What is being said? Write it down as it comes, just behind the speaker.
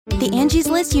The Angie's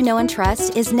List you know and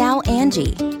trust is now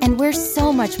Angie, and we're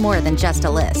so much more than just a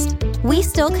list. We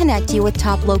still connect you with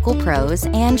top local pros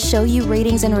and show you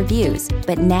ratings and reviews,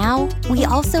 but now we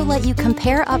also let you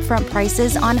compare upfront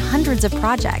prices on hundreds of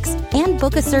projects and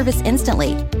book a service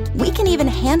instantly. We can even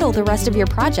handle the rest of your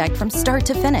project from start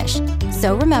to finish.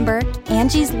 So remember,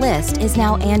 Angie's List is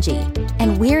now Angie,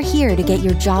 and we're here to get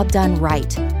your job done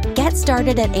right. Get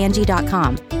started at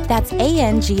Angie.com. That's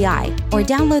ANGI, or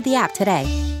download the app today.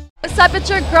 What's up, it's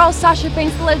your girl Sasha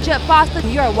Banks, the legit boss.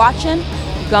 You are watching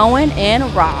Going in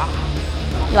Raw.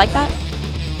 You like that?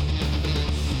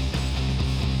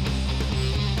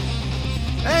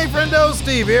 Hey, friendo,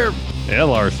 Steve here. Yeah,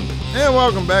 Larson. And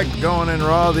welcome back to Going in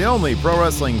Raw, the only pro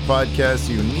wrestling podcast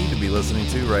you need to be listening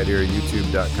to right here at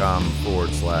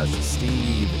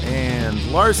youtube.com/Steve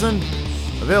and Larson.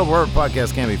 Available wherever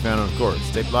podcasts can be found, and of course,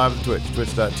 taped live at Twitch,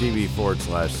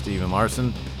 twitch.tv/Steve and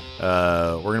Larson.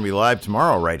 We're going to be live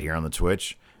tomorrow right here on the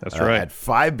Twitch. That's right. At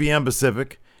 5 p.m.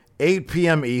 Pacific, 8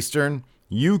 p.m. Eastern.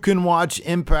 You can watch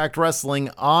Impact Wrestling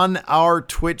on our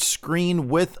Twitch screen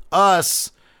with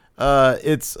us.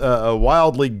 It's a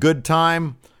wildly good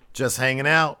time, just hanging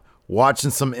out, watching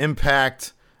some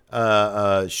Impact,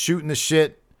 shooting the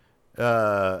shit,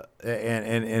 and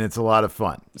it's a lot of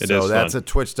fun. So that's at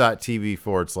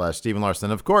twitch.tv/Steve and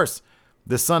Larson. Of course,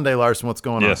 this Sunday, Larson, what's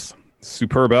going on? Yes,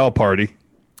 Superb Owl Party.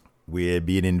 We have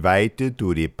been invited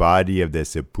to the party of the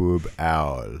Superb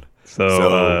Owl.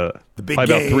 So the big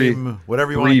game,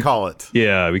 whatever you want to call it.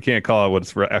 Yeah, we can't call it what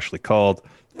it's actually called.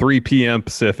 3 p.m.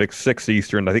 Pacific, 6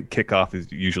 Eastern. I think kickoff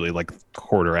is usually like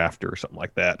quarter after or something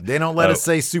like that. They don't let us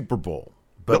say Super Bowl,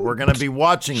 but we're going to be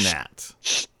watching that.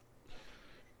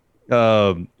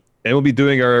 And we'll be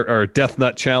doing our Death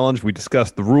Nut Challenge. We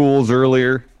discussed the rules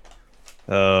earlier.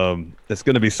 It's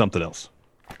going to be something else.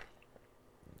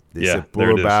 The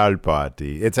Super Bowl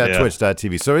party. It's at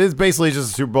twitch.tv. So it is basically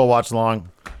just a Super Bowl watch along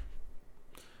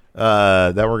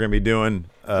that we're going to be doing.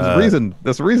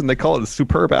 There's a reason they call it the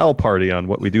Superb Owl Party on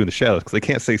What We Do in the Shadows, because they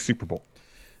can't say Super Bowl.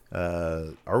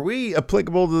 Are we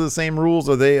applicable to the same rules?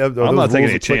 Are they? I'm not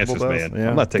taking any chances, man. Yeah.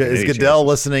 I'm not taking any chances. Is Goodell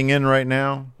listening in right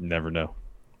now? Never know.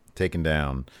 Taken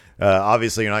down.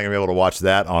 Obviously, you're not going to be able to watch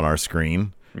that on our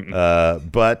screen.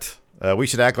 But we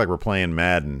should act like we're playing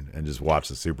Madden and just watch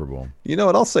the Super Bowl. You know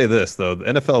what? I'll say this, though. The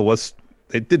NFL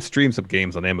they did stream some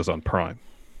games on Amazon Prime.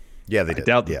 Yeah, they did.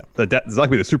 I doubt it's not going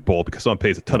to be the Super Bowl because someone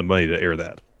pays a ton of money to air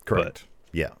that. Correct.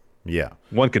 But yeah.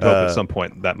 One could hope at some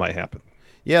point that might happen.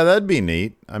 Yeah, that'd be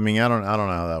neat. I mean, I don't know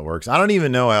how that works. I don't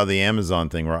even know how the Amazon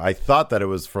thing works. I thought that it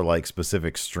was for like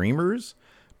specific streamers,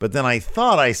 but then I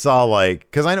thought I saw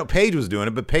because I know Paige was doing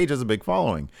it, but Paige has a big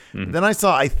following. Mm-hmm. Then I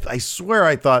swear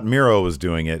I thought Miro was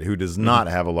doing it, who does not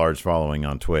have a large following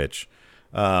on Twitch.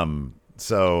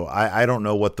 So I don't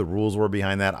know what the rules were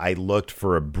behind that. I looked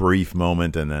for a brief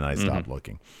moment and then I stopped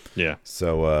looking. Yeah.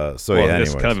 So yeah.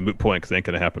 Anyways. It's kind of a moot point because it ain't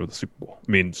going to happen with the Super Bowl.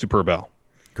 I mean, Superb Owl.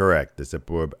 Correct. The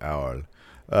Superb Owl.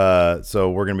 So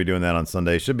we're going to be doing that on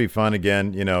Sunday. Should be fun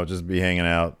again. Just be hanging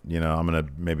out. I'm going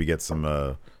to maybe get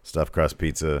some stuffed crust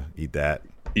pizza. Eat that.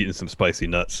 Eating some spicy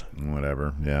nuts.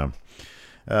 Whatever. Yeah.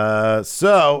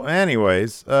 So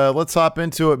anyways, let's hop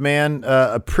into it, man.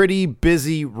 A pretty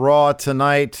busy Raw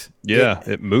tonight. Yeah,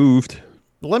 it moved.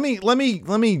 Let me.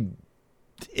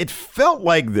 It felt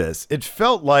like this. It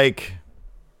felt like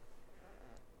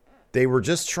they were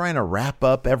just trying to wrap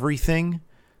up everything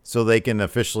so they can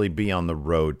officially be on the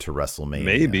road to WrestleMania.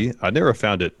 Maybe. I never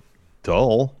found it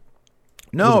dull.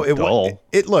 No,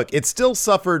 it still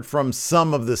suffered from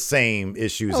some of the same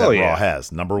issues that Raw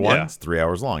has. Number one, it's 3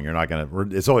 hours long.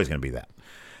 It's always gonna be that.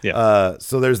 Yeah.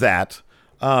 So there's that.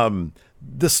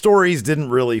 The stories didn't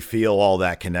really feel all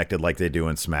that connected like they do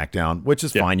in SmackDown, which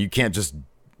is fine. You can't just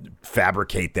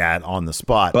fabricate that on the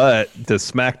spot. But does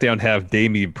SmackDown have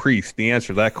Damian Priest? The answer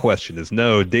to that question is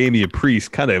no. Damian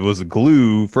Priest kind of was a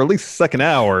glue for at least the second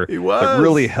hour. He was. That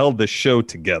really held the show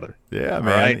together. Yeah, man.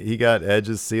 Right? He got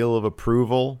Edge's seal of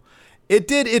approval. It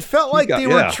did. It felt like they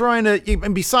were trying to.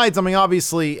 And besides, I mean,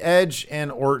 obviously, Edge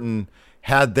and Orton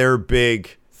had their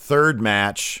big third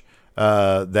match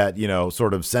that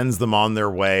sort of sends them on their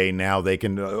way. Now they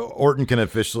can. Orton can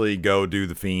officially go do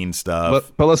the Fiend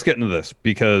stuff. But let's get into this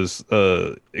because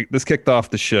this kicked off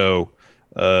the show.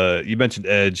 You mentioned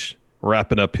Edge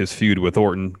wrapping up his feud with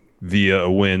Orton via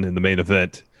a win in the main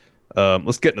event.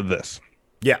 Let's get into this.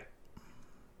 Yeah.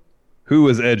 Who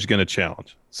is Edge going to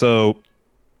challenge? So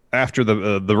after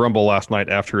the Rumble last night,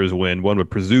 after his win, one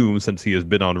would presume, since he has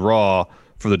been on Raw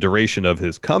for the duration of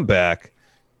his comeback,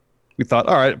 we thought,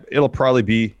 all right, it'll probably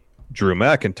be Drew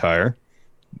McIntyre,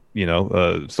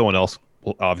 someone else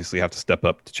will obviously have to step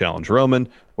up to challenge Roman,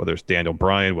 whether it's Daniel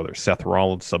Bryan, whether it's Seth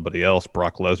Rollins, somebody else,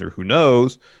 Brock Lesnar, who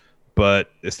knows.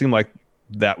 But it seemed like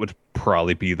that would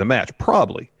probably be the match.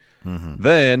 Probably.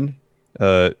 Then,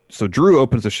 so Drew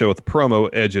opens the show with a promo.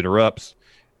 Edge interrupts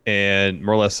and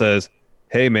more or less says,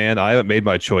 hey, man, I haven't made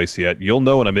my choice yet. You'll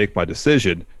know when I make my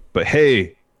decision. But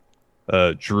hey,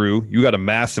 Drew, you got a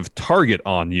massive target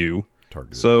on you.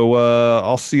 So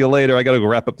I'll see you later. I got to go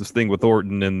wrap up this thing with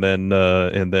Orton, and then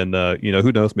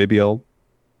who knows? Maybe I'll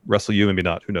wrestle you, maybe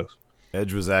not. Who knows?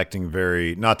 Edge was acting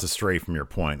very, not to stray from your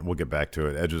point, we'll get back to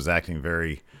it. Edge was acting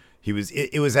very,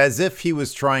 it was as if he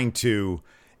was trying to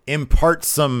impart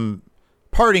some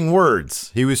parting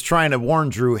words. He was trying to warn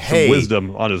Drew, hey, some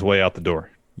wisdom on his way out the door.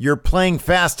 You're playing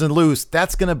fast and loose.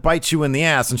 That's going to bite you in the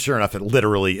ass. And sure enough, it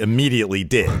literally immediately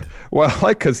did. Well, I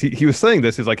like, because he was saying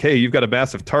this. He's like, hey, you've got a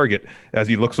massive target, as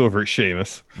he looks over at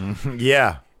Sheamus.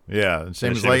 Yeah. And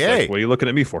Sheamus like, hey, what are you looking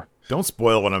at me for? Don't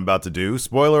spoil what I'm about to do.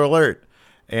 Spoiler alert.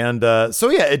 And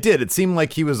so, yeah, it did. It seemed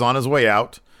like he was on his way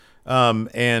out.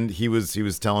 And he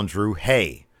was telling Drew,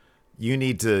 hey, you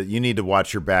need to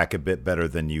watch your back a bit better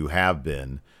than you have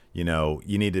been. You know,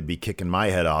 you need to be kicking my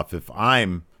head off if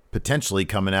I'm potentially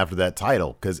coming after that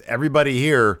title, because everybody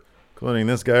here, including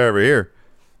this guy over here,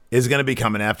 is going to be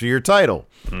coming after your title.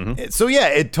 So yeah,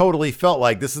 it totally felt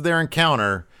like this is their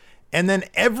encounter. And then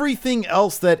everything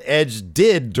else that Edge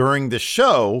did during the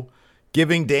show,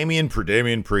 giving Damian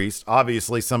Priest,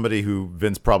 obviously somebody who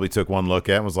Vince probably took one look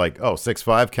at and was like, oh,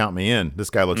 6'5", count me in. This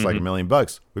guy looks like $1 million.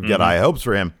 We've got high hopes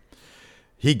for him.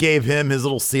 He gave him his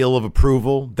little seal of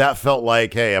approval. That felt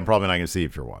like, hey, I'm probably not going to see you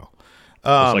for a while.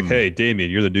 It's like, hey,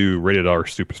 Damian, you're the new rated R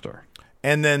superstar.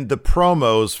 And then the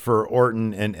promos for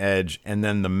Orton and Edge, and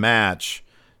then the match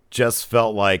just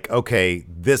felt like, okay,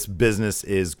 this business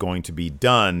is going to be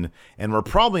done, and we're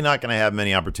probably not going to have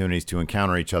many opportunities to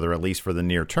encounter each other, at least for the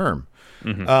near term.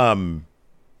 I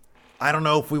don't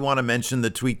know if we want to mention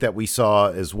the tweet that we saw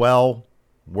as well.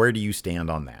 Where do you stand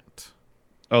on that?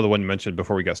 Oh, the one you mentioned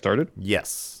before we got started?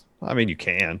 Yes. I mean, you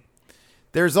can.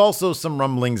 There's also some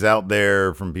rumblings out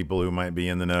there from people who might be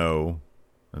in the know,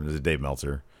 and this is Dave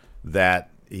Meltzer, that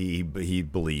he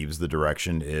believes the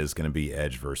direction is going to be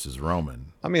Edge versus Roman.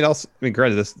 I mean,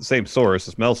 granted, this the same source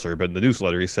as Meltzer, but in the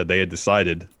newsletter he said they had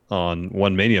decided on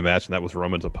one Mania match, and that was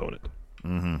Roman's opponent.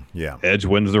 Yeah. Edge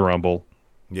wins the Rumble.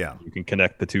 Yeah. You can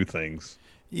connect the two things.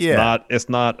 Yeah. It's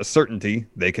not a certainty.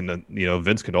 They can,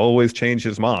 Vince could always change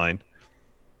his mind.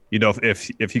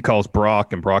 If he calls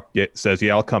Brock and Brock says,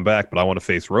 yeah, I'll come back, but I want to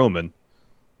face Roman,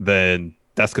 then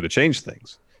that's going to change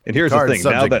things. And here's the thing.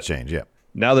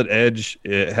 Now that Edge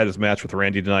had his match with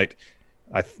Randy tonight,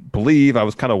 I believe I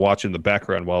was kind of watching the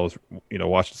background while I was,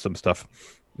 watching some stuff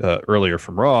earlier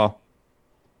from Raw,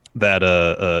 that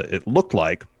it looked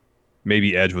like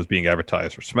maybe Edge was being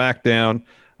advertised for SmackDown.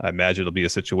 I imagine it'll be a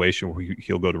situation where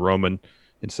he'll go to Roman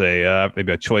and say,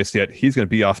 maybe a choice yet. He's going to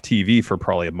be off TV for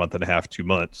probably a month and a half, 2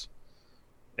 months.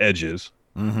 Edge is.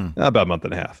 About a month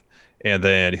and a half. And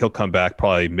then he'll come back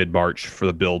probably mid-March for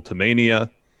the build to Mania,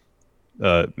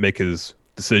 make his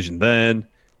decision then,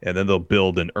 and then they'll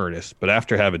build in earnest. But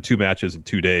after having 2 matches in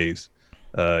 2 days,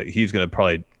 he's going to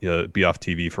probably be off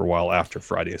TV for a while after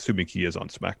Friday, assuming he is on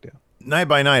SmackDown. Night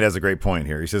by Night has a great point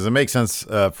here. He says it makes sense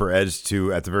for Edge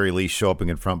to, at the very least, show up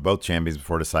and confront both champions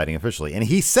before deciding officially. And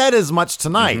he said as much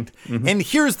tonight. And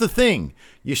here's the thing.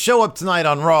 You show up tonight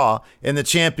on Raw, and the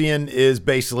champion is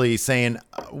basically saying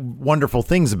wonderful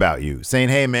things about you, saying,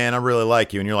 hey, man, I really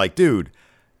like you. And you're like, dude,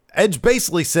 Edge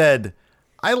basically said,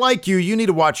 I like you. You need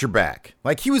to watch your back.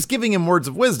 Like, he was giving him words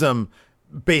of wisdom,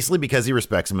 basically because he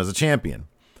respects him as a champion.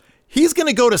 He's going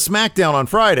to go to SmackDown on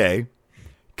Friday,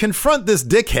 confront this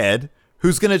dickhead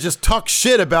who's going to just talk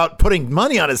shit about putting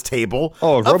money on his table.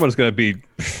 Oh, Roman's going to be...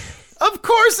 Of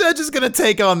course Edge is going to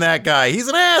take on that guy. He's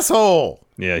an asshole.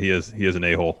 Yeah, he is. He is an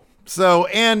a-hole. So,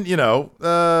 and,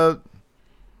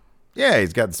 yeah,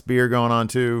 he's got the spear going on,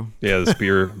 too. Yeah, the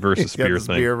spear versus spear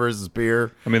thing. Spear versus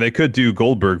spear. I mean, they could do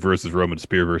Goldberg versus Roman,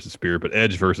 spear versus spear, but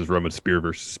Edge versus Roman, spear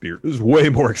versus spear is way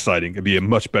more exciting. It'd be a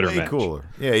much better match. Cooler.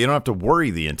 Yeah, you don't have to worry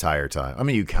the entire time. I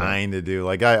mean, you kind of do.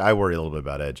 Like, I worry a little bit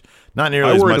about Edge. Not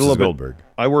nearly as much as Goldberg.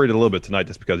 I worried a little bit tonight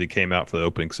just because he came out for the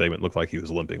opening segment. Looked like he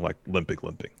was limping.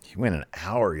 He went an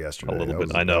hour yesterday. A little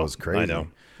bit. I know. That was crazy. I know.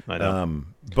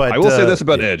 But I will say this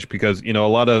about Edge, because a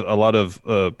lot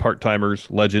of part timers,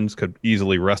 legends, could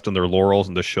easily rest on their laurels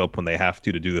and just show up when they have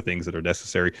to do the things that are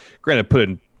necessary. Granted, put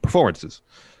in performances.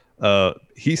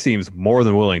 He seems more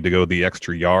than willing to go the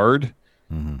extra yard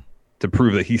to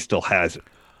prove that he still has it.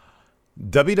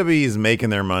 WWE is making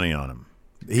their money on him.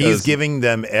 He's giving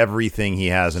them everything he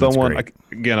has. And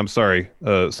I'm sorry.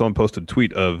 Someone posted a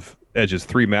tweet of Edge's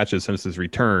 3 matches since his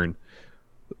return.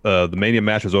 The Mania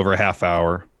match was over a half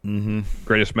hour. Mm-hmm.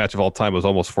 Greatest match of all time was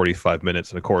almost 45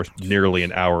 minutes, and of course, nearly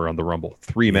an hour on the Rumble.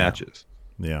 3 matches.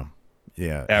 Yeah.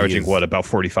 Averaging about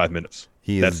 45 minutes.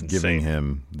 That's giving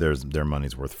him their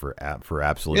money's worth for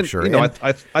absolute sure.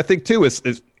 I think too is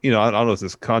I don't know if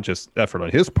this is conscious effort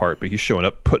on his part, but he's showing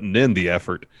up, putting in the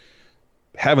effort,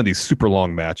 having these super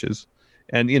long matches,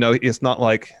 and it's not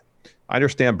like I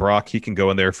understand Brock. He can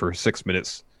go in there for 6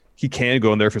 minutes. He can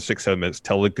go in there for 6-7 minutes,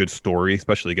 tell a good story,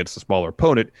 especially against a smaller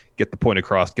opponent, get the point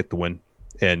across, get the win,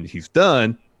 and he's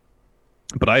done.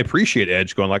 But I appreciate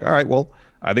Edge going like, all right, well,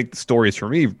 I think the stories for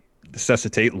me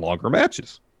necessitate longer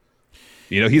matches.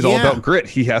 He's all about grit.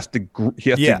 He has to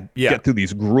get through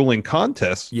these grueling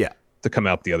contests to come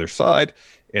out the other side,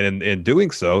 and in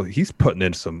doing so, he's putting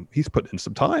in some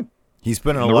time. He's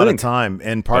putting in a lot of time,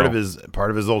 and part of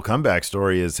his old comeback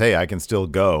story is, hey, I can still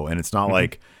go, and it's not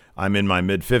like I'm in my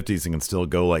mid-50s and can still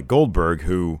go like Goldberg,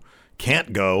 who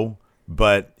can't go,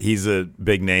 but he's a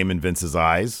big name in Vince's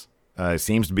eyes.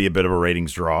 Seems to be a bit of a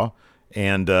ratings draw,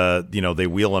 and they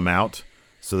wheel him out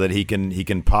so that he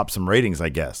can pop some ratings, I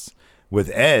guess. With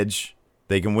Edge,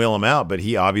 they can wheel him out, but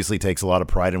he obviously takes a lot of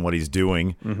pride in what he's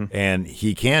doing, and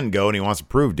he can go, and he wants to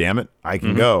prove, damn it, I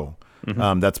can go.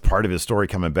 That's part of his story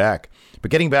coming back.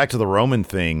 But getting back to the Roman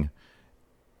thing,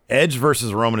 Edge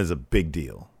versus Roman is a big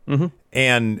deal.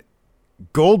 And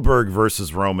Goldberg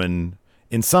versus Roman,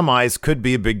 in some eyes, could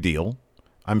be a big deal.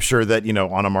 I'm sure that,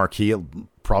 on a marquee, it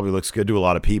probably looks good to a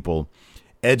lot of people.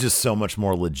 Edge is so much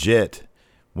more legit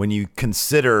when you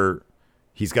consider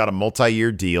he's got a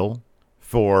multi-year deal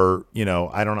for,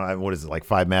 I don't know, what is it, like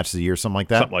 5 matches a year, something like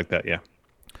that? Something like that, yeah.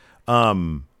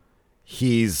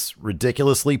 He's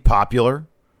ridiculously popular,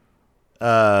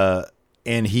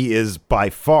 and he is by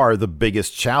far the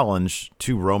biggest challenge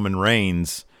to Roman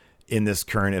Reigns in this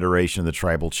current iteration of the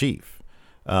Tribal Chief.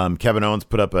 Kevin Owens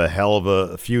put up a hell of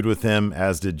a feud with him,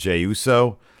 as did Jey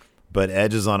Uso, but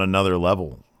Edge is on another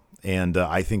level. And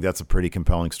I think that's a pretty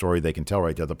compelling story they can tell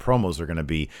right there. The promos are going to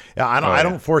be. I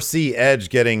don't foresee Edge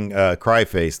getting cry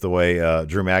face the way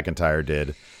Drew McIntyre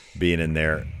did, being in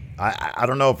there. I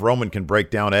don't know if Roman can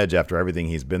break down Edge after everything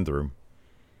he's been through.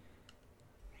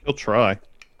 He'll try.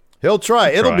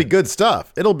 It'll be good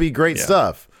stuff. It'll be great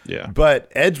stuff. Yeah.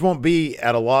 But Edge won't be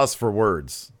at a loss for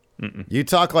words. You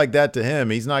talk like that to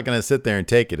him, he's not going to sit there and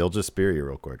take it. He'll just spear you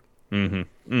real quick.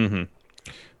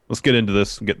 Let's get into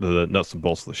this and get the nuts and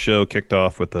bolts of the show. Kicked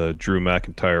off with a Drew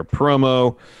McIntyre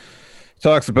promo.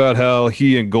 Talks about how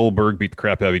he and Goldberg beat the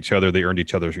crap out of each other. They earned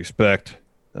each other's respect.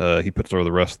 He puts over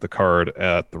the rest of the card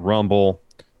at the Rumble.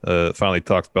 Finally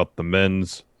talks about the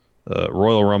men's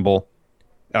Royal Rumble.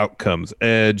 Out comes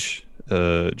Edge.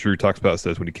 Drew talks about,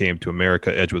 says when he came to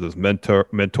America, Edge was his mentor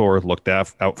looked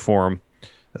out for him.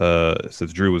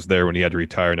 Says Drew was there when he had to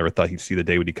retire. Never thought he'd see the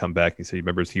day when he come back. He said he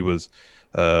remembers he was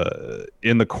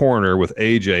in the corner with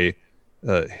AJ,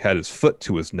 had his foot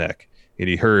to his neck, and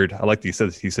he heard, I like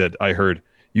that he said, I heard,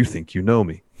 you think you know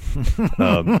me.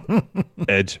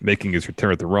 Edge making his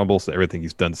return at the Rumble, so everything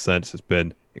he's done since has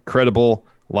been incredible.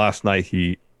 Last night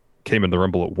he came in the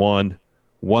Rumble at won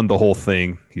the whole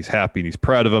thing. He's happy and he's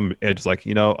proud of him. Edge's like,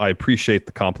 I appreciate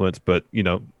the compliments, but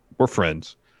we're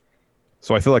friends.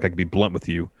 So I feel like I could be blunt with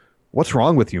you. What's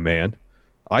wrong with you, man?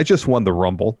 I just won the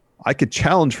Rumble. I could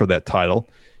challenge for that title.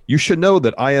 You should know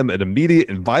that I am an immediate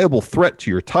and viable threat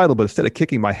to your title, but instead of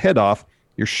kicking my head off,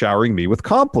 you're showering me with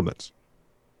compliments.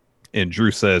 And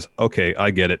Drew says, okay,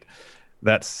 I get it.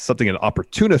 That's something an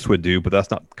opportunist would do, but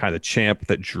that's not the kind of champ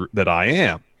that I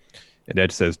am. And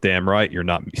Edge says, damn right, you're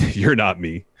not me. You're not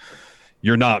me.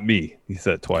 You're not me. He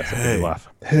said it twice. Hey, I laugh.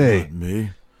 Hey, not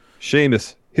me.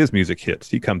 Sheamus, his music hits.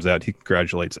 He comes out. He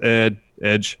congratulates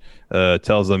Edge,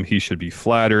 tells him he should be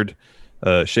flattered.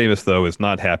 Sheamus, though, is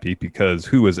not happy because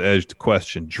who was Edge to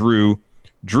question Drew?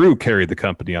 Drew carried the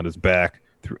company on his back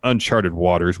through uncharted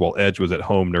waters while Edge was at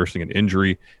home nursing an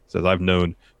injury. Says, I've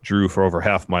known Drew for over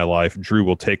half my life. Drew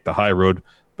will take the high road,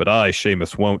 but I,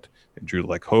 Sheamus, won't. And Drew's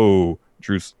like, oh.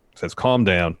 Drew says, calm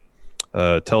down.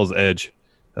 Tells Edge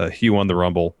he won the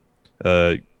Rumble.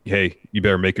 Hey, you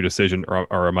better make your decision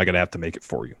or am I going to have to make it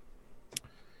for you?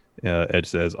 Edge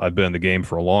says, I've been in the game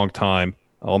for a long time.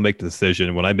 I'll make the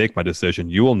decision. When I make my decision,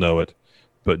 you will know it.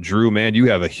 But Drew, man, you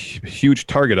have a huge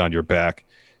target on your back.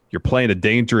 You're playing a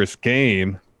dangerous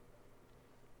game.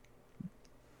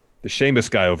 The Sheamus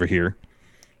guy over here.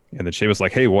 And then Sheamus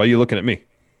like, hey, why are you looking at me?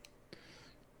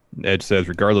 And Edge says,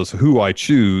 regardless of who I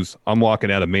choose, I'm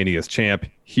walking out of Mania as champ.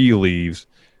 He leaves.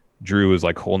 Drew is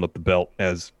like holding up the belt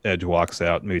as Edge walks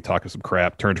out, maybe talking some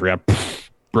crap, turns around,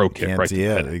 broke it right to the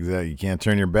head. Exactly. You can't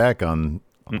turn your back on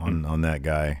that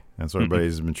guy. That's what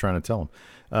everybody's been trying to tell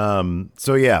him.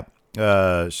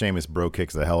 Sheamus bro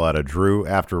kicks the hell out of Drew.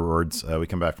 Afterwards, we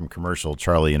come back from commercial.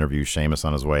 Charlie interviews Sheamus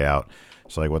on his way out.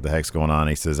 It's like, what the heck's going on?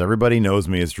 He says, everybody knows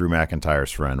me as Drew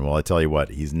McIntyre's friend. Well, I tell you what,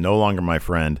 he's no longer my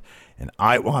friend, and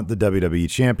I want the WWE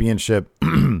Championship.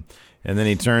 And then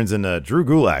he turns into Drew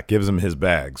Gulak, gives him his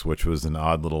bags, which was an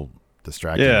odd little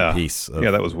distracting piece of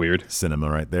that was weird cinema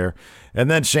right there.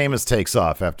 And then Sheamus takes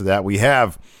off. After that, we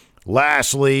have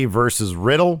Lashley versus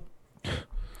Riddle.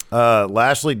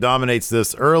 Lashley dominates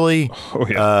this early.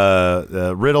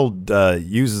 Riddle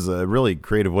uses a really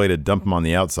creative way to dump him on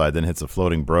the outside, then hits a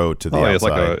floating bro to the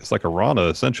outside. It's like a Rana,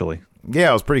 essentially. Yeah,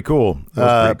 it was pretty cool.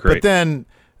 Pretty great. But then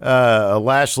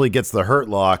Lashley gets the hurt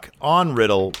lock on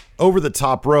Riddle over the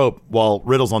top rope while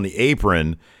Riddle's on the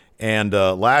apron, and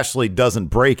Lashley doesn't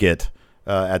break it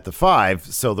at the 5,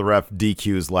 so the ref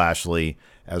DQs Lashley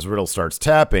as Riddle starts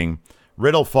tapping.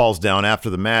 Riddle falls down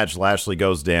after the match. Lashley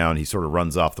goes down. He sort of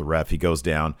runs off the ref. He goes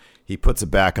down. He puts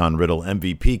it back on Riddle.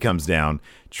 MVP comes down,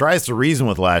 tries to reason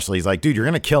with Lashley. He's like, dude, you're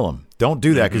going to kill him. Don't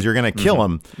do that because you're going to kill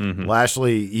him.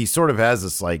 Lashley, he sort of has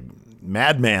this like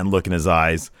madman look in his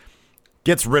eyes,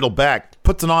 gets Riddle back,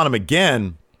 puts it on him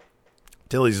again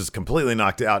till he's just completely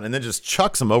knocked out, and then just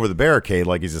chucks him over the barricade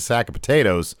like he's a sack of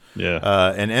potatoes.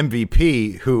 And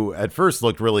MVP, who at first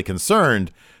looked really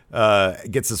concerned,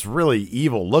 gets this really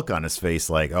evil look on his face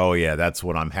like, oh yeah, that's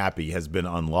what I'm happy has been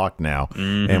unlocked now.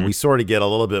 And we sort of get a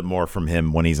little bit more from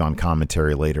him when he's on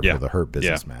commentary later for the Hurt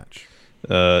Business match.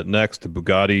 Next,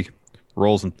 Bugatti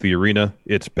rolls into the arena.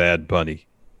 It's Bad Bunny.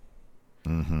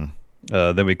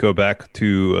 Then we go back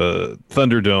to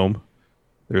Thunderdome.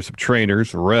 There's some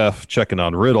trainers, ref checking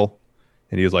on Riddle,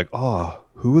 and he was like, oh,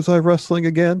 who was I wrestling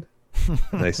again?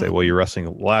 And they say, well, you're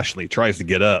wrestling Lashley. Tries to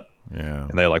get up. Yeah.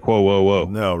 And they're like, whoa.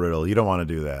 No, Riddle, you don't want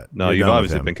to do that. No, you've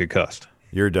obviously been concussed.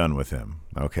 You're done with him.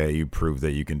 Okay, you proved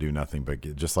that you can do nothing but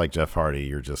just like Jeff Hardy,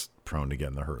 you're just prone to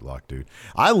getting the Hurt Lock, dude.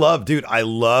 I love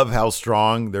how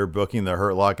strong they're booking the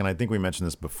Hurt Lock, and I think we mentioned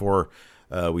this before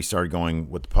we started going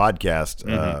with the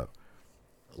podcast.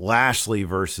 Lashley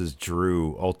versus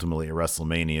Drew ultimately at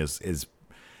WrestleMania is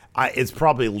it's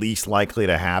probably least likely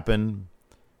to happen.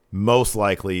 Most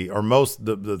likely, or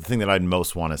the thing that I'd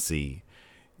most want to see.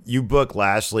 You book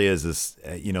Lashley as this,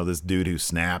 this dude who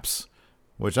snaps,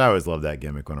 which I always love that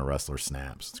gimmick when a wrestler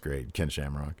snaps. It's great. Ken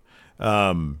Shamrock.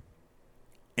 And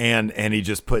he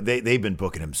just they've been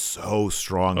booking him so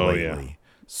strong lately. Yeah.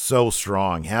 So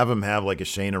strong. Have him have like a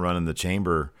Shayna run in the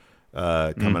chamber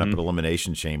coming up at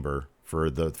Elimination Chamber for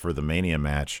the Mania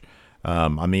match.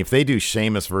 If they do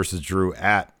Sheamus versus Drew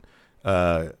at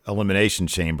Elimination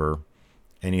Chamber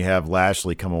and you have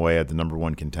Lashley come away at the number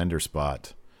 1 contender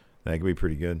spot, that could be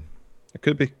pretty good. It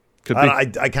could be. I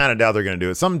kind of doubt they're going to do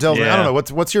it. Something tells me, I don't know.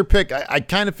 What's your pick? I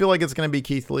kind of feel like it's going to be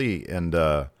Keith Lee and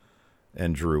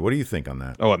Drew. What do you think on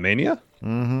that? Oh, at Mania?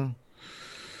 For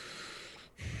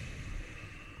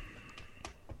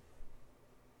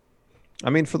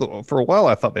a while,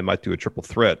 I thought they might do a triple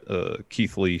threat,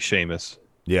 Keith Lee, Sheamus,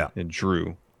 and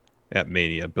Drew at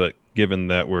Mania. But given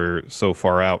that we're so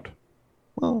far out,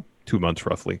 2 months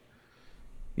roughly,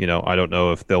 I don't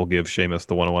know if they'll give Sheamus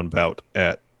the one-on-one bout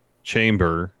at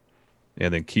Chamber,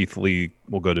 and then Keith Lee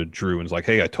will go to Drew and is like,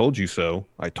 hey, I told you so.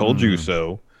 I told you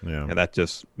so. Yeah. And that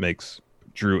just makes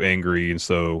Drew angry, and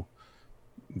so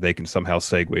they can somehow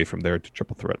segue from there to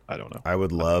triple threat. I don't know. I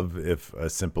would love if a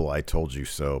simple "I told you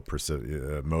so"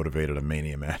 motivated a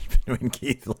Mania match between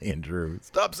Keith Lee and Drew.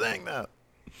 Stop saying that.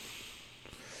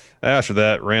 After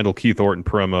that, Randall Keith Orton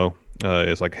promo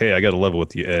is like, "Hey, I got to level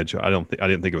with you, Edge. I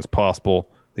didn't think it was possible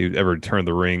that you'd ever turn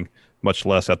the ring, much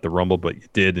less at the Rumble, but you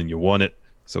did, and you won it.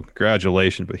 So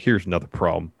congratulations. But here's another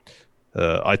problem.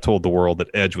 I told the world that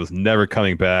Edge was never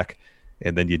coming back,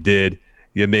 and then you did.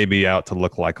 You made me out to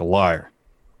look like a liar."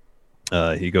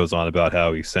 He goes on about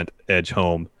how he sent Edge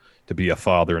home to be a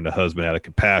father and a husband out of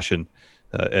compassion.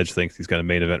 Edge thinks he's going to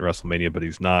main event WrestleMania, but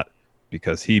he's not,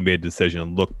 because he made the decision to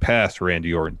look past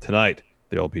Randy Orton tonight.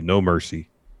 There will be no mercy,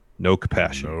 no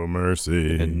compassion, no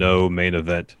mercy, and no main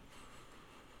event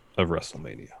of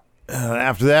WrestleMania.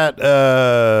 After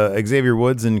that, Xavier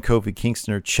Woods and Kofi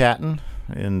Kingston are chatting,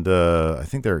 and I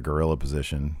think they're at gorilla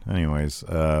position. Anyways,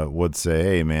 Woods say,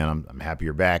 "Hey man, I'm happy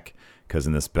you're back." Because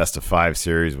in this best of 5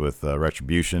 series with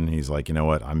Retribution, he's like, you know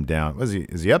what, I'm down.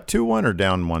 Is he up 2-1 or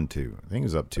down 1-2? I think he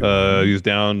was up 2-1. He was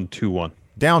down 2-1.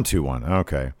 Down 2-1.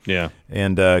 Okay. Yeah.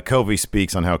 And Kofi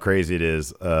speaks on how crazy it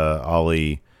is.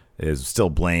 Ali is still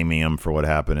blaming him for what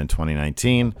happened in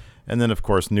 2019. And then, of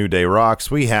course, New Day rocks.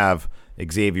 We have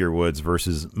Xavier Woods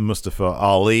versus Mustafa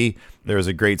Ali. There's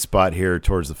a great spot here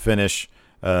towards the finish.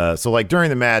 So like during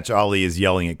the match, Ali is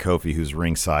yelling at Kofi, who's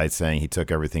ringside, saying he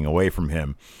took everything away from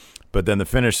him. But then the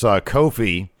finish saw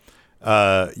Kofi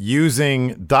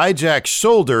using Dijak's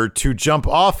shoulder to jump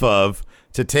off of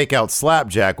to take out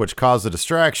Slapjack, which caused a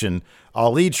distraction.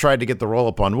 Ali tried to get the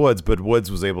roll-up on Woods, but Woods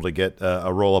was able to get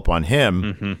a roll-up on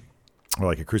him, or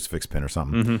like a crucifix pin or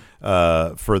something,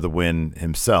 for the win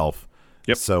himself.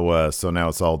 Yep. So now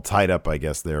it's all tied up, I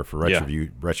guess, there for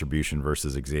Retribution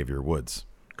versus Xavier Woods.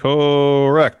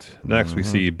 Correct. Next, we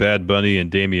see Bad Bunny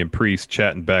and Damian Priest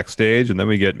chatting backstage, and then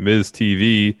we get Miz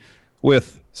TV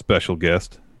with special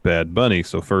guest Bad Bunny.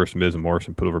 So first, Miz and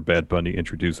Morrison put over Bad Bunny,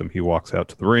 introduce him. He walks out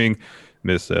to the ring.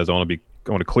 Miz says, I want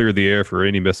to clear the air for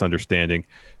any misunderstanding.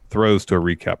 Throws to a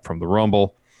recap from the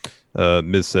Rumble.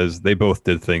 Miz says they both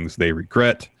did things they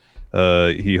regret.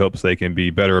 He hopes they can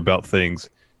be better about things.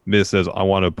 Miz says, I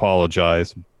want to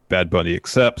apologize. Bad Bunny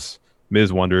accepts.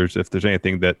 Miz wonders if there's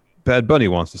anything that Bad Bunny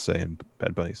wants to say, and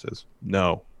Bad Bunny says,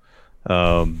 no.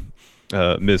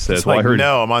 Miz says, I heard.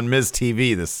 No, I'm on Miz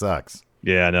TV. This sucks.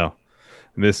 Yeah, I know.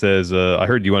 Miz says, I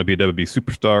heard you want to be a WWE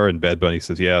superstar, and Bad Bunny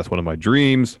says, yeah, it's one of my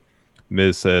dreams.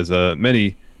 Miz says,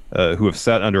 many who have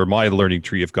sat under my learning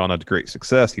tree have gone on to great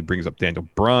success. He brings up Daniel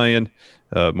Bryan.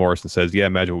 Morrison says, yeah,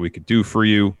 imagine what we could do for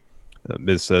you.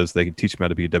 Miz says they can teach him how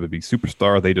to be a WWE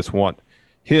superstar. They just want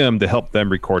him to help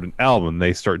them record an album.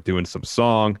 They start doing some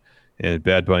song, and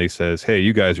Bad Bunny says, hey,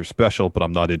 you guys are special, but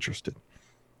I'm not interested.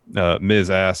 Miz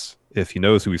asks if he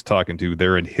knows who he's talking to.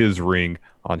 They're in his ring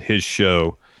on his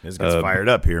show. Miz gets fired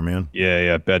up here, man.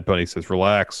 Yeah. Bad Bunny says,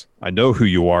 relax. I know who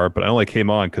you are, but I only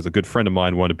came on because a good friend of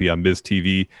mine wanted to be on Miz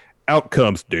TV. Out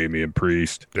comes Damian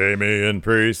Priest.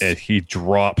 And he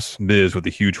drops Miz with a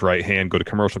huge right hand. Go to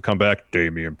commercial, come back.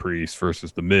 Damian Priest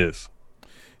versus The Miz.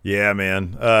 Yeah,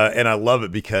 man. And I love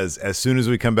it because as soon as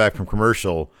we come back from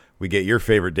commercial, we get your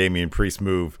favorite Damian Priest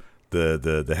move,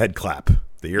 the head clap.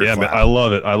 The ear clap. Man, I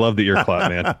love it. I love the ear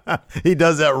clap, man. He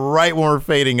does that right when we're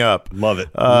fading up. Love it.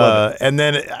 And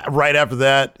then right after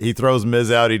that, he throws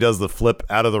Miz out. He does the flip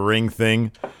out of the ring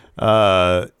thing.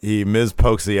 Miz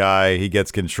pokes the eye. He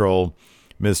gets control.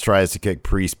 Miz tries to kick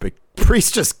Priest, but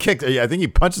Priest just kicked. I think he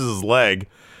punches his leg.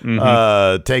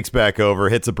 Takes back over,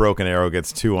 hits a broken arrow,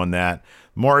 gets 2 on that.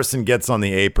 Morrison gets on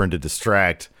the apron to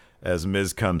distract as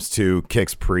Miz comes to,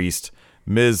 kicks Priest.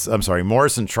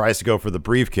 Morrison tries to go for the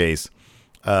briefcase.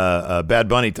 Bad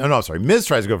Bunny. Miz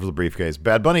tries to go for the briefcase.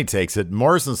 Bad Bunny takes it.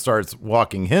 Morrison starts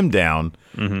walking him down,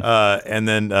 and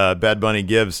then Bad Bunny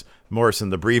gives Morrison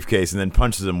the briefcase and then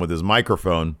punches him with his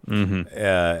microphone.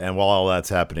 And while all that's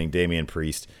happening, Damian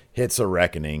Priest hits a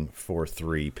reckoning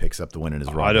 4-3, picks up the win in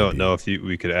his Raw. I don't know if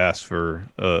we could ask for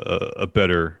a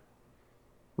better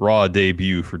Raw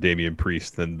debut for Damian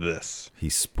Priest than this. He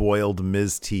spoiled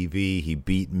Miz TV. He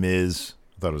beat Miz.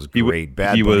 I thought it was great.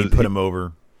 Bad Bunny put him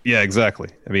over. Yeah, exactly.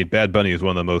 I mean, Bad Bunny is one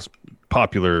of the most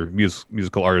popular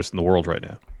musical artists in the world right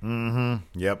now.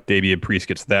 Yep. Damian Priest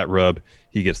gets that rub.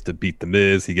 He gets to beat The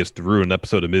Miz. He gets to ruin an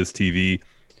episode of Miz TV.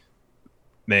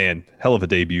 Man, hell of a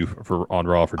debut on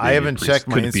Raw for Damian I haven't Priest. checked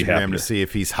my Instagram to see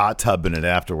if he's hot tubbing it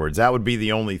afterwards. That would be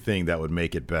the only thing that would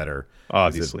make it better.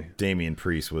 Obviously, Damian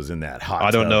Priest was in that hot tub.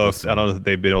 I don't know if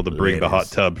they've been able to bring the hot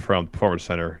tub from Performance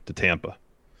Center to Tampa.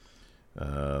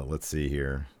 Let's see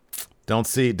here. Don't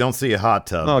see a hot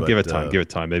tub. Oh, give it time. Give it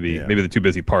time. Maybe they're too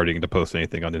busy partying to post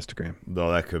anything on Instagram.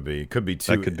 No, that could be.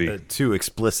 Too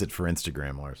explicit for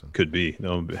Instagram, Larson. Could be.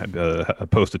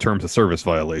 Post a terms of service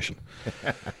violation.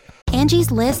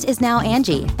 Angie's List is now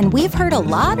Angie, and we've heard a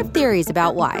lot of theories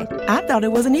about why. I thought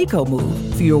it was an eco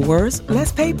move. Fewer words,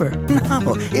 less paper.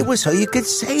 No, it was so you could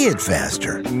say it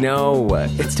faster. No,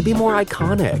 it's to be more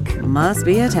iconic. Must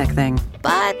be a tech thing.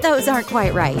 But those aren't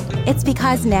quite right. It's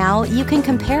because now you can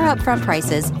compare upfront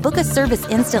prices, book a service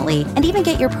instantly, and even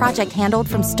get your project handled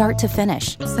from start to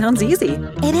finish. Sounds easy.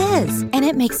 It is, and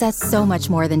it makes us so much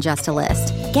more than just a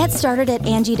list. Get started at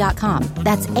Angie.com.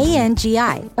 That's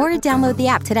ANGI, or download the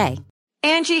app today.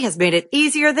 Angie has made it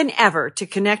easier than ever to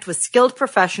connect with skilled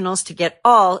professionals to get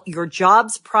all your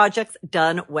jobs projects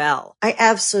done well. I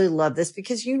absolutely love this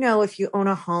because, if you own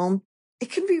a home,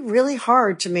 it can be really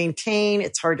hard to maintain.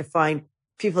 It's hard to find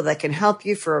people that can help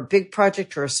you for a big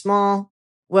project or a small.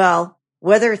 Well,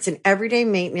 whether it's in everyday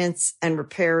maintenance and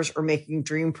repairs or making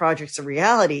dream projects a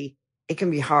reality, it can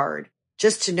be hard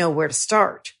just to know where to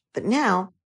start. But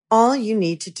now all you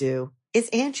need to do is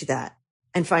Angie that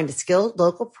and find a skilled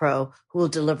local pro who will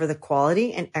deliver the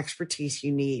quality and expertise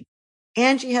you need.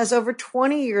 Angie has over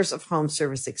 20 years of home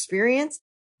service experience,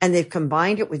 and they've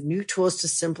combined it with new tools to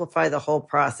simplify the whole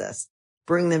process.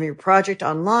 Bring them your project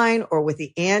online or with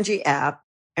the Angie app,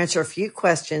 answer a few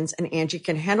questions, and Angie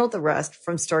can handle the rest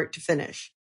from start to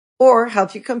finish. or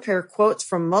help you compare quotes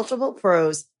from multiple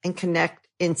pros and connect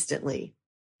instantly.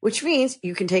 Which means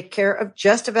you can take care of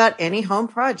just about any home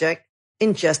project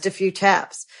in just a few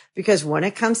taps. Because when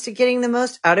it comes to getting the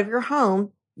most out of your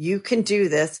home, you can do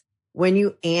this when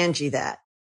you Angie that.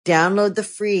 Download the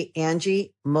free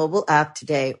Angie mobile app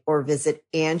today or visit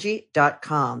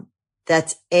Angie.com.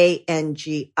 That's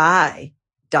ANGI.com.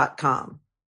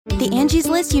 The Angie's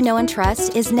List you know and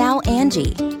trust is now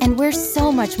Angie, and we're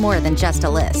so much more than just a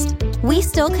list. We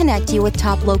still connect you with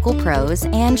top local pros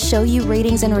and show you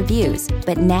ratings and reviews,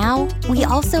 but now we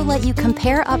also let you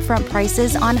compare upfront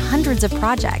prices on hundreds of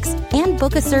projects and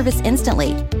book a service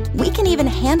instantly. We can even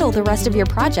handle the rest of your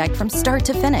project from start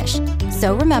to finish.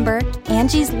 So remember,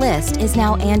 Angie's List is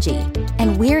now Angie,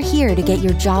 and we're here to get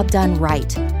your job done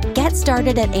right. Get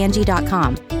started at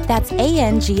Angie.com. That's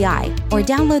ANGI, or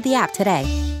download the app today.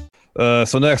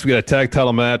 So next, we got a tag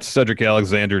title match. Cedric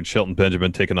Alexander and Shelton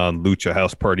Benjamin taking on Lucha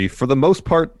House Party. For the most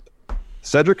part,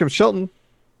 Cedric and Shelton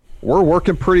were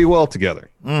working pretty well together.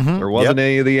 Mm-hmm. There wasn't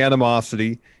any of the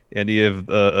animosity, any of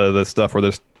the stuff where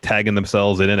they're tagging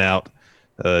themselves in and out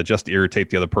just to irritate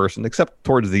the other person, except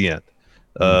towards the end.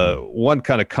 One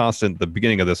kind of constant at the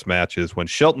beginning of this match is when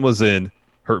Shelton was in,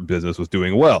 Hurt Business was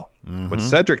doing well. When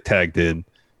Cedric tagged in,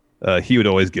 he would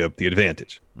always give up the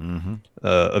advantage.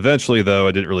 Eventually, though,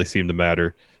 it didn't really seem to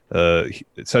matter.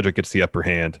 Cedric gets the upper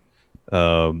hand,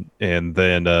 and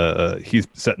then he's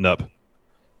setting up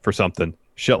for something.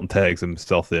 Shelton tags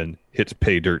himself in, hits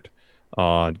pay dirt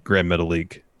on Grand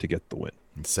Metalik to get the win.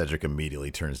 And Cedric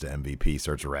immediately turns to MVP,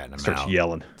 starts ratting him out. Starts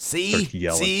yelling.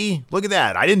 See? Look at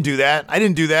that. I didn't do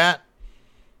that.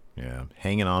 Yeah,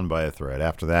 hanging on by a thread.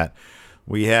 After that,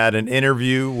 we had an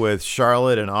interview with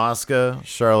Charlotte and Asuka.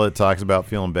 Charlotte talks about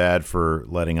feeling bad for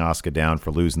letting Asuka down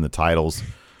for losing the titles.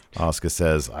 Asuka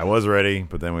says, I was ready,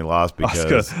 but then we lost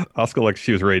because... Asuka like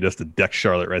she was ready just to deck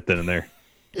Charlotte right then and there.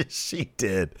 She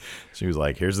did. She was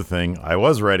like, here's the thing. I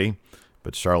was ready,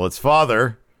 but Charlotte's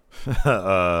father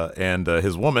and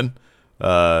his woman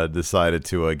decided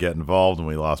to get involved, and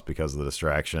we lost because of the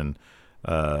distraction.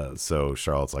 So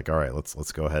Charlotte's like, all right,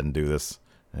 let's go ahead and do this.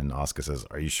 And Asuka says,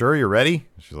 are you sure you're ready?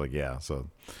 She's like, yeah. So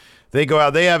they go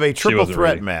out. They have a triple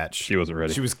threat match. She wasn't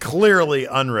ready. She was clearly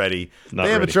unready.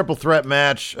 They have a triple threat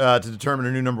match to determine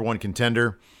a new number one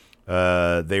contender.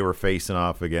 They were facing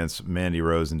off against Mandy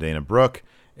Rose and Dana Brooke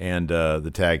and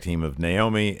the tag team of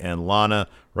Naomi and Lana.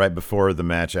 Right before the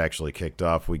match actually kicked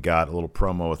off, we got a little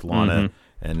promo with Lana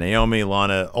and Naomi.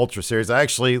 Lana, ultra serious.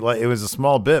 It was a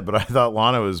small bit, but I thought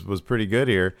Lana was pretty good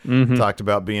here. Talked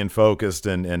about being focused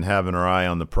and having her eye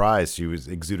on the prize. She was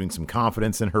exuding some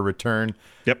confidence in her return.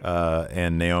 Yep.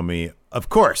 And Naomi, of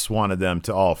course, wanted them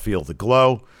to all feel the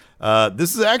glow.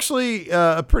 This is actually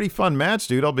a pretty fun match,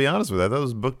 dude. I'll be honest with you. That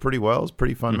was booked pretty well. It was a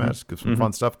pretty fun match. Some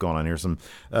fun stuff going on here. Some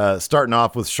starting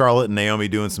off with Charlotte and Naomi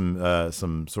doing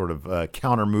some sort of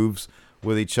counter moves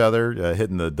with each other,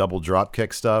 hitting the double drop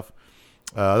kick stuff.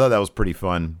 I thought that was pretty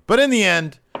fun. But in the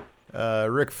end,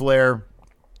 Ric Flair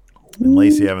and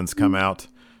Lacey Evans come out.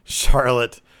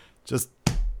 Charlotte just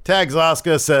tags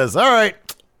Asuka, says, all right,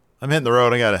 I'm hitting the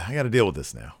road. I gotta deal with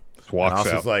this now. Just walks out.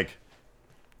 Asuka's like,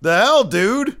 the hell,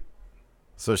 dude?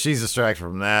 So she's distracted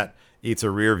from that. Eats a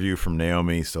rear view from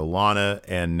Naomi. So Lana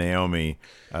and Naomi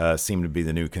seem to be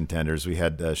the new contenders. We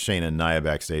had Shayna and Nia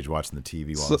backstage watching the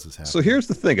TV while this is happening. So here's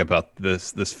the thing about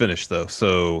this finish, though.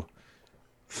 So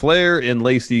Flair and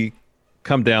Lacey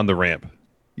come down the ramp,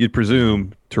 you'd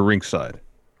presume, to ringside,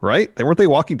 right? Weren't they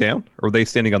walking down, or were they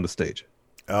standing on the stage?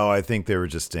 Oh, I think they were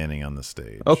just standing on the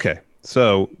stage. Okay,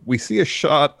 so we see a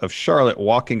shot of Charlotte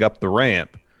walking up the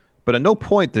ramp, but at no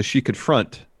point does she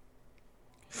confront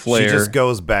Flair. She just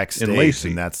goes backstage, and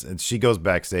Lacey. and she goes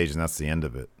backstage, and that's the end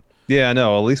of it. Yeah, I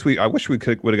know. At least I wish we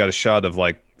would have got a shot of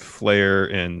like Flair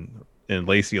and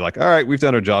Lacey, like, all right, we've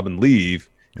done our job and leave.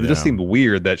 It just seemed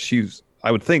weird that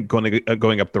I would think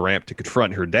going up the ramp to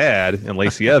confront her dad and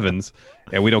Lacey Evans,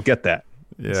 and we don't get that.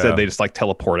 Yeah. Instead, they just like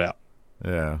teleport out.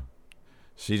 Yeah,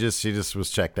 she just was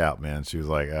checked out, man. She was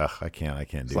like, ugh, I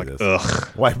can't do this. Ugh.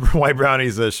 White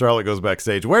Brownies. Charlotte goes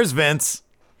backstage. Where's Vince?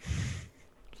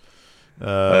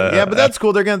 Yeah, but that's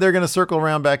cool. They're gonna circle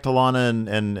around back to Lana and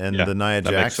the Nia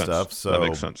Jax stuff. So that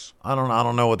makes sense. I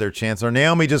don't know what their chances are.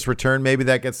 Naomi just returned. Maybe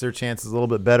that gets their chances a little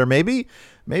bit better. Maybe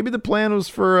the plan was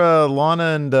for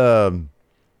Lana and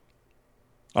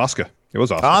Asuka. It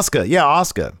was Asuka. Asuka, yeah,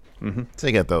 Asuka.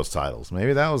 To get those titles.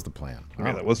 Maybe that was the plan.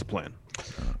 Yeah, that was the plan.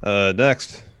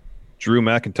 Next, Drew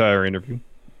McIntyre interview.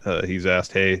 He's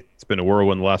asked, "Hey, it's been a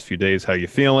whirlwind the last few days. How you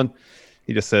feeling?"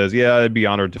 He just says, yeah, I'd be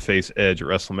honored to face Edge at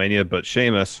WrestleMania, but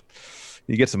Sheamus,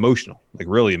 he gets emotional, like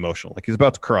really emotional, like he's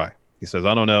about to cry. He says,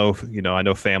 I don't know. I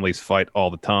know families fight all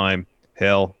the time.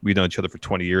 Hell, we've known each other for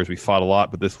 20 years. We fought a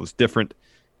lot, but this was different.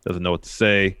 Doesn't know what to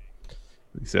say.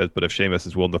 He says, but if Sheamus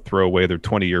is willing to throw away their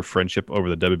 20-year friendship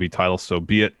over the WWE title, so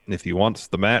be it. And if he wants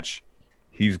the match,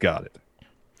 he's got it.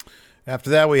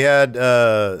 After that, we had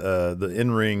the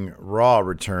in-ring Raw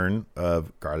return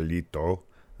of Carlito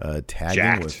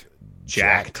tagging with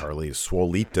Carlito.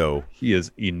 Swolito. He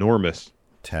is enormous.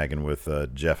 Tagging with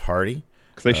Jeff Hardy.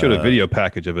 Because they showed a video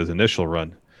package of his initial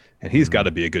run, and he's got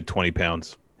to be a good 20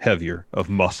 pounds heavier of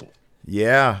muscle.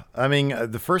 Yeah. I mean,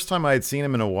 the first time I had seen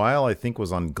him in a while, I think,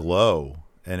 was on Glow,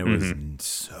 and it was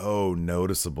so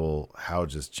noticeable how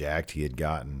just jacked he had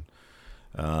gotten.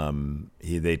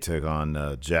 They took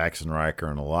on Jackson, Riker,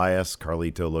 and Elias.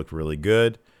 Carlito looked really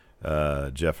good.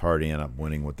 Jeff Hardy ended up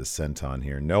winning with the senton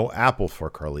here. No apple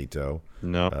for Carlito.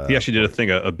 No, he actually did a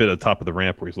thing a bit at the top of the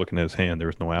ramp where he's looking at his hand. There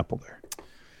was no apple there.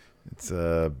 It's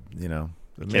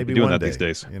can't be doing that these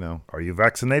days. Are you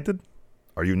vaccinated?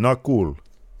 Are you not cool?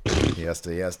 He has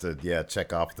to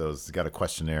check off those. He's got a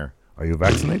questionnaire. Are you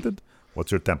vaccinated?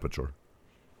 What's your temperature?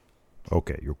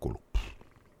 Okay, you're cool.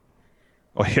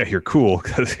 Oh yeah, you're cool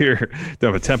because you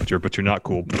don't have a temperature, but you're not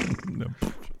cool. No.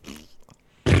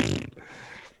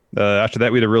 After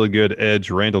that, we had a really good Edge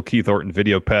Randall Keith Orton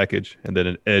video package, and then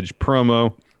an Edge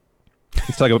promo.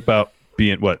 He's talking about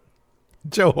being what?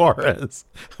 Joe Juarez.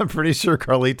 I'm pretty sure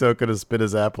Carlito could have spit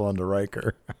his apple onto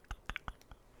Riker.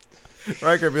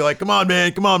 Riker would be like, "Come on,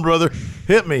 man, come on, brother,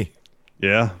 hit me."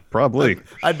 Yeah, probably.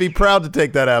 I'd be proud to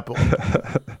take that apple.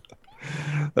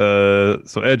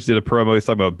 So Edge did a promo. He's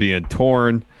talking about being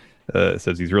torn.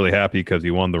 Says he's really happy because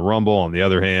he won the Rumble. On the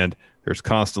other hand, there's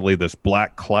constantly this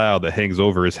black cloud that hangs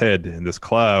over his head, and this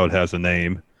cloud has a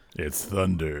name. It's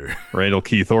Thunder. Randall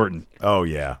Keith Orton. Oh,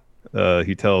 yeah.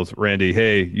 He tells Randy,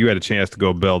 hey, you had a chance to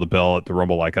go bell to bell at the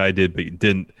Rumble like I did, but you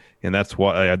didn't, and that's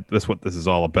what this is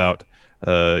all about.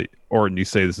 Orton, you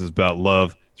say this is about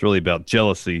love. It's really about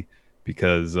jealousy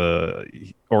because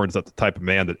Orton's not the type of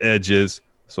man that Edge is.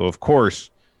 So, of course,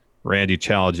 Randy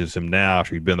challenges him now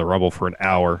after he'd been in the Rumble for an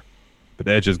hour. But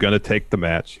Edge is going to take the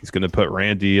match. He's going to put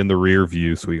Randy in the rear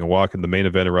view so he can walk in the main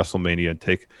event of WrestleMania and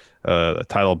take a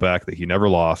title back that he never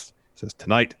lost. He says,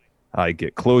 tonight, I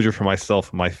get closure for myself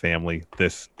and my family.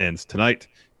 This ends tonight.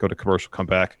 Go to commercial, come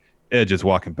back. Edge is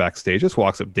walking backstage. Just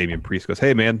walks up Damian Priest, goes,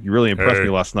 hey, man, you really impressed me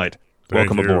last night.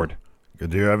 Welcome aboard.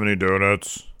 Do you have any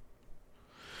donuts?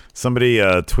 Somebody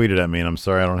tweeted at me, and I'm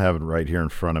sorry I don't have it right here in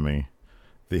front of me.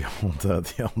 The old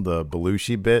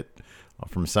Belushi bit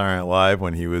from Saturday Night Live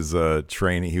when he was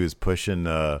training, he was pushing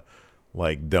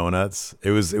like donuts.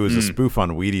 It was a spoof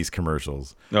on Wheaties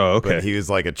commercials. Oh, okay. But he was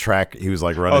like he was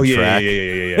like running track.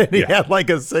 Yeah. And he had like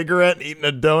a cigarette and eating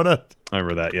a donut. I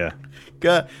remember that, yeah.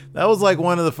 God, that was like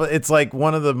it's like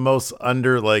one of the most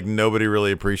like nobody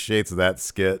really appreciates that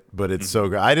skit, but it's so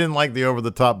good. I didn't like the over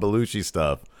the top Belushi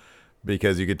stuff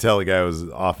because you could tell the guy was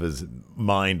off his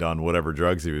mind on whatever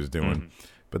drugs he was doing.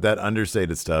 But that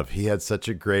understated stuff, he had such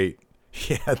a great like.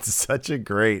 He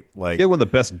had one of the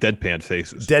best deadpan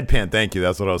faces. Deadpan, thank you.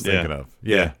 That's what I was thinking of.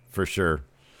 Yeah, for sure.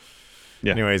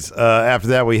 Yeah. Anyways, after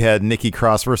that we had Nikki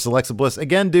Cross versus Alexa Bliss.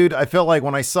 Again, dude, I felt like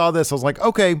when I saw this, I was like,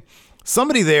 okay,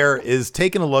 somebody there is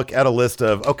taking a look at a list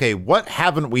of, okay, what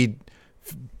haven't we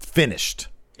finished?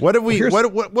 What have we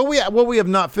what we have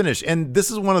not finished? And this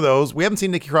is one of those. We haven't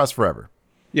seen Nikki Cross forever.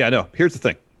 Yeah, no. Here's the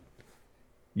thing.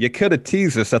 You could have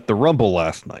teased us at the Rumble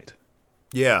last night.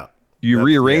 Yeah. You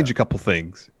rearrange a couple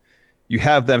things. You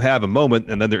have them have a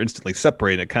moment, and then they're instantly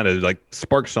separated. It kind of like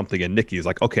sparks something in Nikki. Is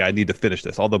like, okay, I need to finish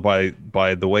this. Although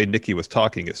by the way Nikki was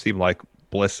talking, it seemed like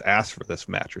Bliss asked for this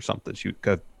match or something.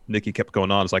 Nikki kept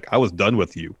going on. It's like, I was done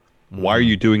with you. Why are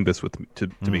you doing this to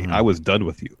me? I was done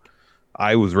with you.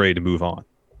 I was ready to move on.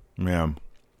 Yeah.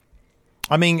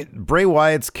 I mean, Bray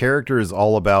Wyatt's character is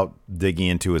all about digging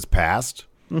into his past.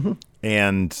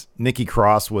 And Nikki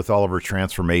Cross, with all of her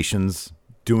transformations,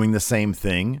 doing the same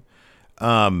thing.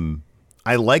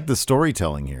 I like the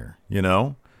storytelling here,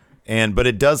 but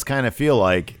it does kind of feel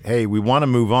like, hey, we want to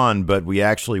move on, but we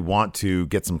actually want to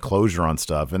get some closure on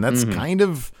stuff. And that's kind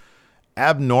of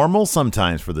abnormal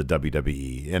sometimes for the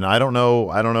WWE. And I don't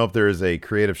know if there is a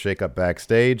creative shakeup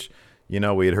backstage.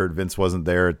 We had heard Vince wasn't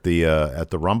there at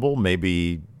the Rumble.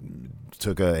 Maybe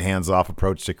took a hands-off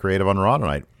approach to creative on Raw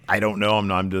tonight. I don't know.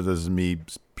 This is me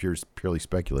purely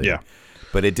speculating. Yeah.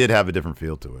 But it did have a different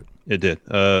feel to it. It did.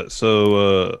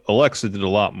 So Alexa did a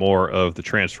lot more of the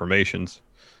transformations.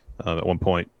 At one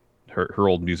point, her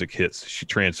old music hits. She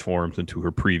transforms into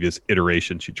her previous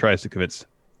iteration. She tries to convince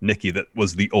Nikki that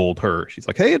was the old her. She's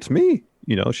like, hey, it's me.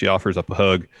 She offers up a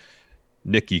hug.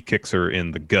 Nikki kicks her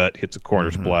in the gut, hits a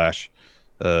corner splash.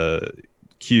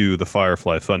 Cue the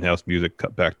Firefly Funhouse music,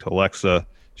 cut back to Alexa.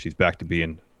 She's back to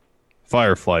being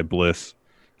Firefly Bliss.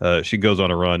 She goes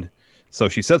on a run. So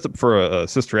she sets up for a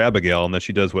Sister Abigail, and then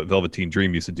she does what Velveteen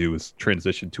Dream used to do, is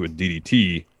transition to a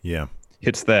DDT. Yeah.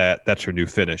 Hits that. That's her new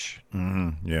finish.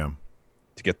 Mm-hmm. Yeah.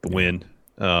 To get the win.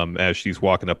 As she's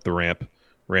walking up the ramp,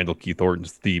 Randall Keith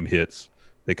Orton's theme hits.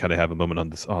 They kind of have a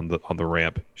moment on the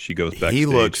ramp. She goes backstage. He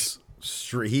looks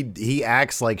he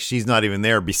acts like she's not even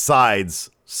there, besides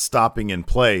stopping in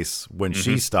place when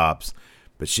she stops,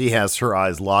 but she has her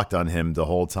eyes locked on him the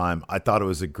whole time. I thought it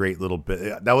was a great little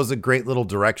bit. That was a great little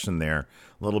direction there.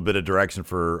 A little bit of direction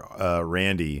for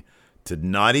Randy to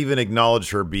not even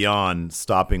acknowledge her beyond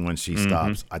stopping when she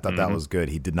stops. I thought that was good.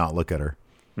 He did not look at her.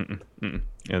 And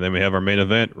then we have our main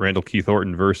event, Randall Keith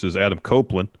Orton versus Adam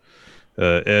Copeland.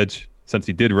 Edge, since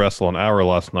he did wrestle an hour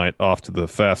last night, off to the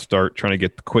fast start, trying to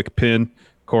get the quick pin.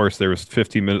 Of course, there was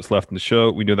 15 minutes left in the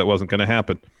show. We knew that wasn't going to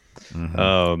happen.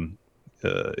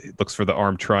 Looks for the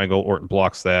arm triangle. Orton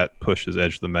blocks that, pushes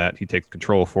Edge to the mat. He takes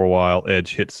control for a while.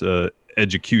 Edge hits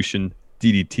execution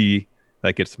DDT.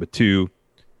 That gets him a 2.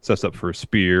 Sets up for a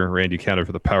spear. Randy countered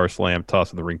for the power slam,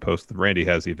 tossing the ring post. Randy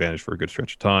has the advantage for a good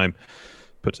stretch of time.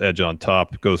 Puts Edge on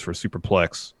top, goes for a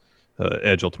superplex.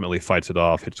 Edge ultimately fights it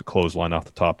off, hits a clothesline off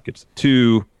the top, gets a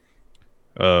 2.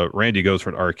 Randy goes for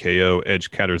an RKO.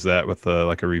 Edge counters that with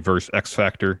like a reverse X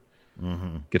Factor.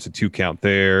 Gets a 2 count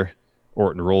there.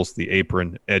 Orton rolls to the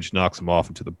apron. Edge knocks him off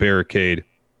into the barricade.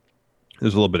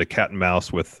 There's a little bit of cat and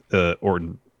mouse with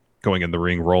Orton going in the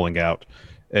ring, rolling out.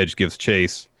 Edge gives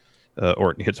chase.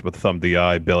 Orton hits him with a thumb to the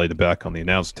eye, belly to back on the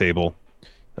announce table.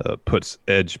 Puts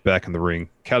Edge back in the ring,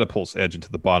 catapults Edge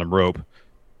into the bottom rope,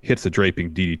 hits a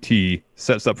draping DDT,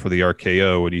 sets up for the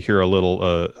RKO, and you hear a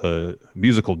little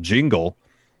musical jingle,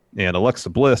 and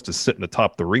Alexa Bliss is sitting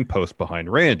atop the ring post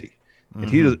behind Randy. And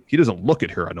he doesn't look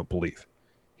at her, I don't believe.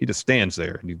 He just stands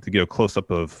there, and you get a close-up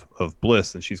of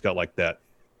Bliss, and she's got like that.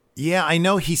 Yeah, I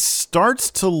know. He starts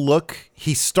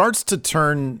to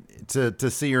turn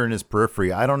to see her in his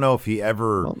periphery. I don't know if he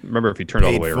ever remember if he turned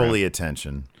all the way fully around.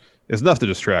 Attention. It's enough to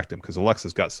distract him, because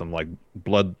Alexa's got some like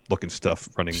blood-looking stuff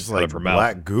running Just out like of her mouth.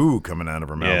 black goo coming out of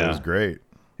her mouth. Yeah. It was great.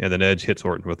 And then Edge hits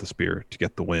Orton with the spear to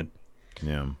get the win.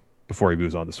 Yeah. Before he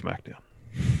moves on to SmackDown.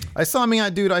 I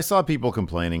saw people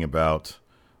complaining about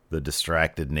the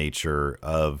distracted nature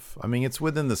of. I mean, it's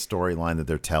within the storyline that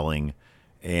they're telling,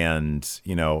 and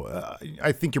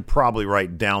I think you're probably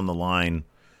right. Down the line,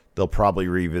 they'll probably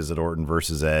revisit Orton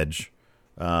versus Edge,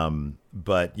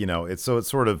 but it's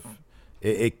sort of.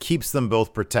 It keeps them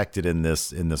both protected in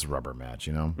this rubber match,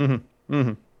 I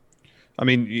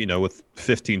mean, with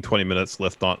 15, 20 minutes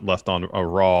left on a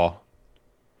Raw,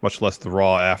 much less the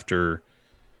Raw after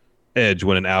Edge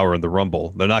went an hour in the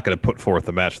Rumble, they're not going to put forth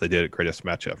the match they did at Greatest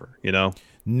Match Ever,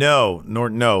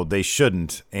 No, they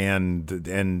shouldn't.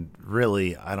 And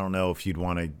really, I don't know if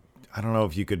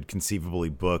you could conceivably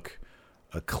book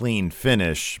a clean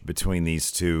finish between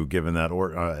these two, given that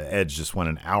Edge just went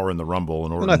an hour in the Rumble.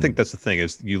 And I think that's the thing,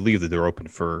 is you leave the door open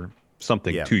for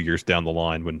something 2 years down the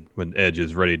line when Edge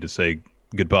is ready to say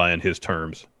goodbye on his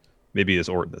terms. Maybe it's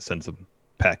Orton that sends him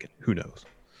packing. Who knows?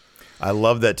 I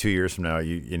love that 2 years from now,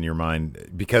 in your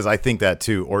mind, because I think that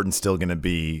too, Orton's still going to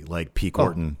be like peak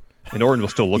Orton. And Orton will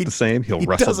still look the same. He'll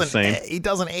wrestle the same. He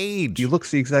doesn't age. He looks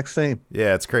the exact same.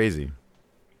 Yeah, it's crazy.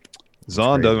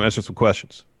 Zon doesn't answer some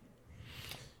questions.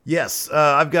 Yes,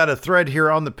 I've got a thread here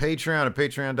on the Patreon at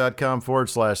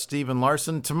patreon.com/Stephen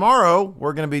Larson. Tomorrow,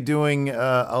 we're going to be doing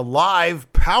a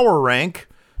live power rank.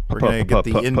 We're going to get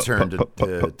the intern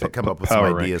to come up with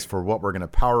some ideas for what we're going to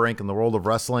power rank in the world of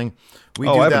wrestling. We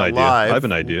do that live. I have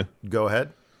an idea. Go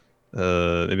ahead.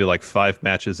 Maybe like 5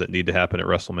 matches that need to happen at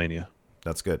WrestleMania.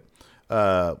 That's good.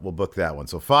 We'll book that one.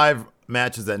 So 5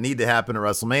 matches that need to happen at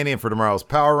WrestleMania for tomorrow's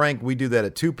power rank. We do that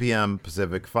at 2 p.m.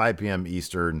 Pacific, 5 p.m.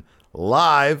 Eastern,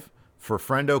 live for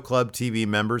Friendo Club TV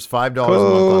members. $5 a month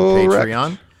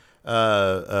on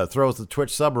Patreon. Throw us a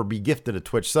Twitch sub or be gifted a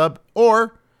Twitch sub,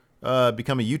 or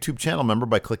become a YouTube channel member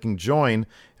by clicking join,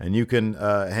 and you can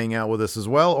hang out with us as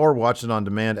well, or watch it on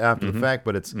demand after the fact.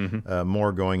 But it's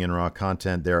more going in raw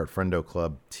content there at Friendo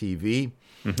Club TV.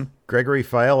 Gregory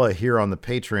Fiella here on the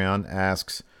Patreon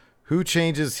asks, who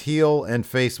changes heel and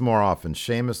face more often,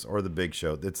 Sheamus or the Big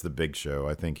Show? It's the Big Show.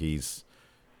 I think he's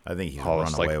run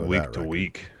away with week that to record.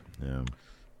 week. Yeah.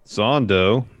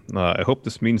 Zondo, I hope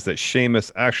this means that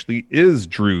Sheamus actually is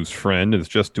Drew's friend and is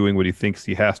just doing what he thinks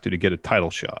he has to get a title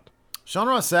shot. Sean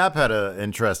Ross Sapp had an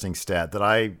interesting stat that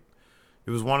it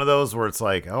was one of those where it's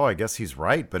like, oh, I guess he's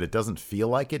right, but it doesn't feel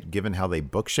like it given how they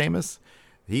book Sheamus.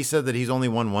 He said that he's only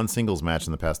won 1 singles match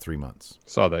in the past 3 months.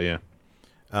 Saw that, yeah.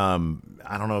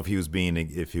 I don't know if he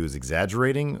was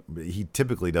exaggerating. But he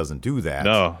typically doesn't do that.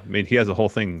 No, I mean, he has a whole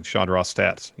thing, Sean Ross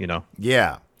stats,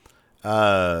 Yeah.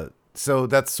 So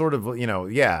that's sort of,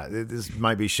 this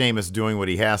might be Sheamus doing what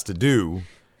he has to do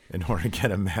in order to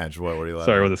get a match.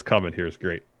 Sorry, this comment here is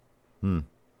great.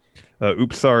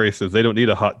 Oops, sorry, says they don't need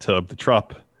a hot tub. The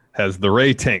Trop has the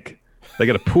Ray tank. They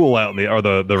got a pool out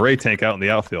the Ray tank out in the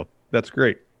outfield. That's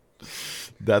great.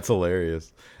 That's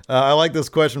hilarious. I like this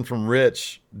question from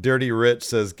Rich. Dirty Rich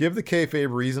says, give the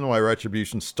kayfabe reason why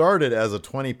Retribution started as a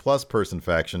 20-plus person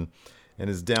faction and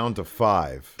is down to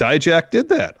 5. Dijak did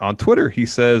that on Twitter. He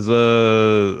says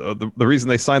the reason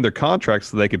they signed their contracts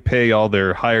so they could pay all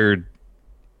their hired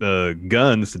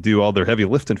guns to do all their heavy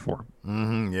lifting for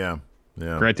them. Yeah.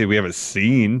 Granted, we haven't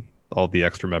seen all the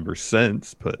extra members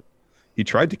since, but he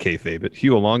tried to kayfabe it.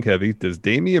 Hugh Long Heavy, does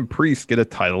Damian Priest get a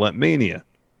title at Mania?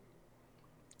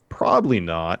 Probably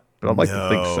not, but I'd like to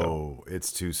think so. No,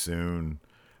 it's too soon.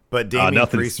 But Damian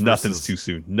Priest nothing's too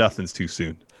soon. Nothing's too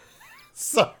soon.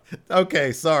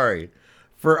 Okay, sorry.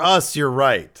 For us, you're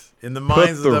right. In the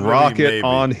minds of the WWE, rocket maybe.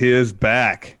 on his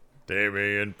back.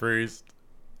 Damian Priest.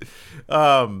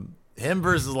 Him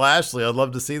versus Lashley. I'd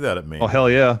love to see that at me. Oh, hell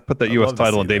yeah. Put that U.S.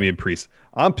 title on Damian Priest.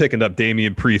 I'm picking up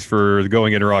Damian Priest for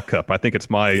going in Rock Cup. I think it's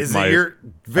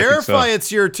Verify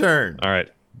it's your turn. All right.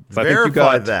 So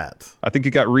Verify that. I think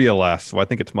you got Rhea last, so I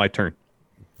think it's my turn.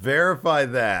 Verify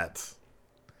that.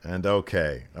 And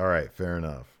okay. All right. Fair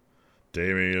enough.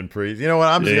 Damian Priest. You know what?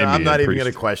 I'm not even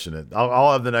going to question it.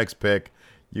 I'll have the next pick.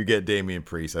 You get Damian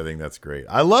Priest. I think that's great.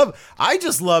 I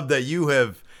just love that you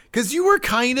have, because you were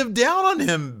kind of down on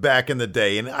him back in the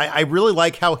day. And I really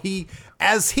like how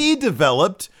as he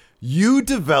developed, you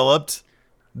developed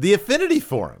the affinity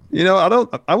for him.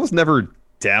 I was never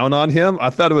down on him. I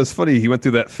thought it was funny. He went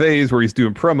through that phase where he's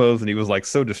doing promos and he was like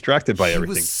so distracted by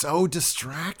everything. He was so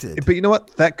distracted. But you know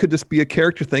what? That could just be a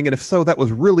character thing. And if so, that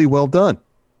was really well done.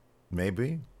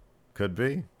 Maybe. Could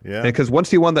be. Yeah. Because once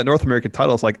he won that North American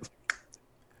title, it's like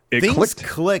things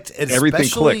clicked. Everything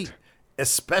clicked.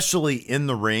 Especially in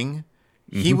the ring.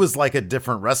 He was like a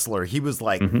different wrestler. He was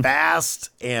like fast,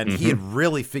 and he had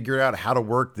really figured out how to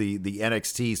work the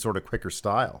NXT sort of quicker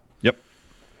style. Yep.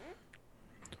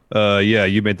 Yeah,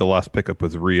 you made the last pickup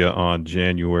with Rhea on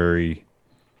January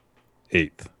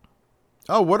 8th.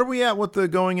 Oh, what are we at with the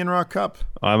Going in Rock Cup?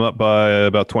 I'm up by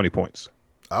about 20 points.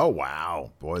 Oh,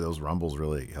 wow. Boy, those rumbles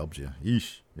really helped you.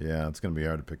 Yeesh. Yeah, it's going to be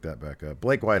hard to pick that back up.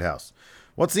 Blake Whitehouse.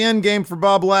 What's the end game for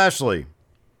Bob Lashley?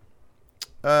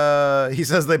 He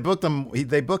says they book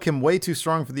him way too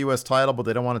strong for the U.S. title, but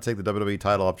they don't want to take the WWE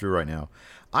title off Drew right now.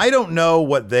 I don't know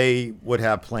what they would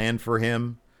have planned for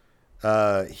him.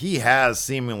 He has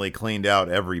seemingly cleaned out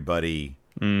everybody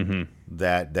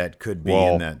that could be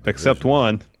in that division. Except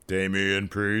one. Damian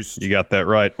Priest. You got that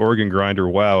right. Organ Grinder.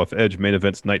 Wow, if Edge main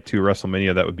events Night 2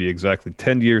 WrestleMania, that would be exactly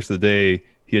 10 years to the day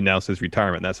he announced his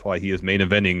retirement. That's why he is main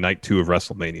eventing Night 2 of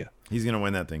WrestleMania. He's going to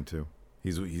win that thing, too.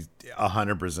 He's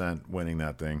 100% winning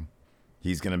that thing.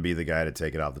 He's going to be the guy to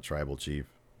take it out the Tribal Chief.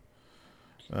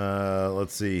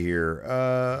 Let's see here.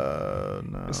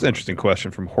 No. This is an interesting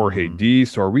question from Jorge D.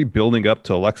 So are we building up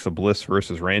to Alexa Bliss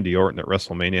versus Randy Orton at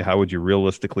WrestleMania? How would you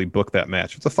realistically book that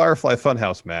match? It's a Firefly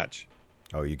Funhouse match.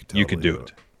 Oh, you could do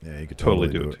it. Yeah, you could totally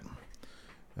do it.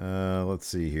 Let's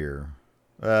see here.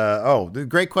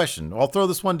 Great question. I'll throw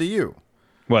this one to you.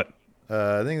 What?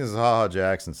 I think this is HaHa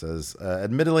Jackson says,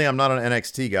 admittedly, I'm not an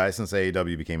NXT guy since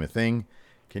AEW became a thing.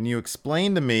 Can you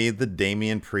explain to me the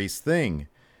Damian Priest thing?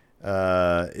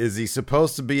 Is he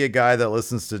supposed to be a guy that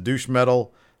listens to douche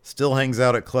metal, still hangs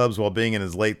out at clubs while being in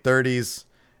his late 30s,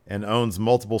 and owns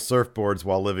multiple surfboards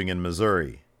while living in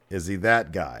Missouri? Is he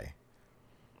that guy?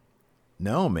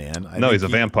 No, man. No, he's a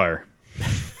vampire.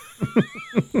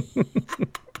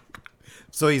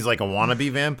 So he's like a wannabe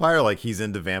vampire? Like he's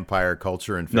into vampire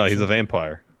culture and fiction? No, he's a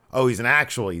vampire. Oh, he's a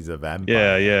vampire.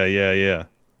 Yeah.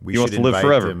 He wants to live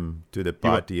forever. Him to the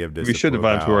party of this. We should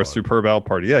invite him to our Superb Owl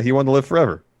party. Yeah, he wanted to live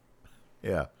forever.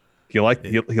 Yeah. He likes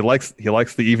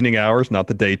the evening hours, not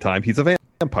the daytime. He's a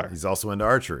vampire. He's also into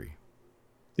archery.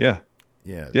 Yeah.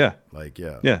 Yeah. Yeah.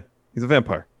 Yeah. He's a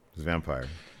vampire. He's a vampire.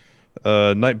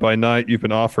 Night by night, you've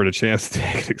been offered a chance to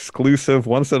take an exclusive,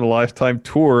 once-in-a-lifetime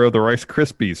tour of the Rice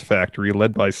Krispies factory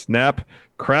led by Snap,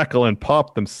 Crackle, and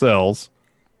Pop themselves.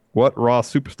 What Raw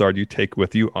superstar do you take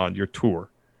with you on your tour?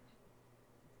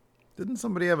 Didn't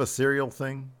somebody have a cereal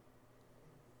thing?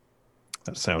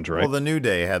 That sounds right. Well, the New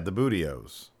Day had the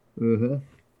Bootios. Mm-hmm.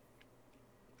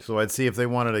 So I'd see if they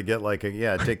wanted to get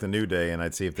I'd take the New Day, and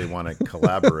I'd see if they want to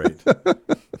collaborate.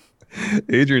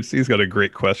 Adrian C's got a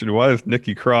great question. Why is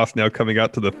Nikki Cross now coming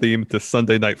out to the theme to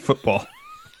Sunday Night Football?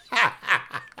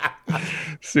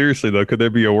 Seriously though, could there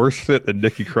be a worse fit than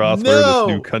Nikki Cross wearing this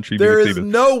new country there music is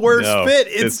no worse fit.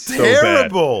 It's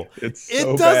terrible.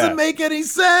 It doesn't make any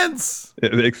sense.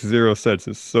 It makes zero sense.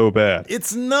 It's so bad.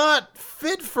 It's not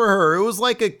fit for her. It was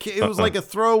like a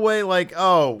throwaway. Like,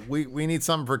 oh, we need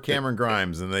something for Cameron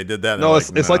Grimes, and they did that. No,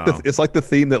 it's like the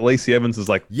theme that Lacey Evans is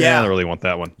like. Yeah, I don't really want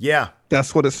that one. Yeah,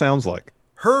 that's what it sounds like.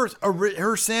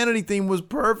 Her sanity theme was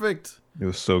perfect. It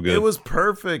was so good. It was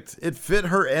perfect. It fit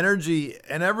her energy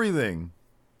and everything.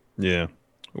 Yeah.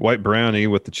 White Brownie,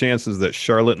 with the chances that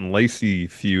Charlotte and Lacey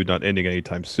feud not ending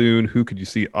anytime soon, who could you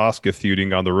see Asuka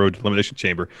feuding on the road to Elimination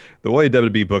Chamber? The way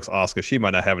WWE books Asuka, she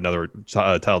might not have another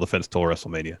title defense till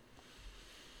WrestleMania,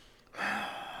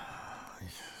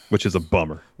 which is a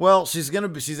bummer. Well,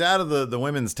 she's out of the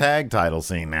women's tag title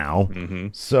scene now,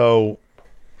 so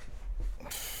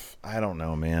I don't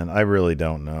know, man. I really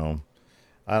don't know.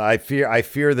 I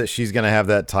fear that she's gonna have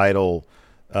that title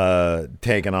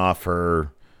taken off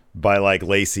her by like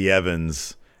Lacey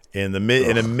Evans in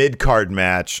a mid-card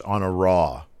match on a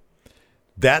Raw.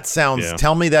 That sounds.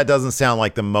 Tell me that doesn't sound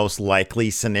like the most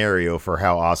likely scenario for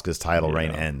how Asuka's title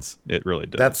reign ends. It really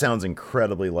does. That sounds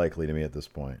incredibly likely to me at this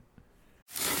point.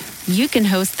 You can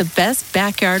host the best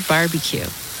backyard barbecue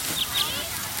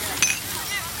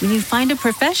when you find a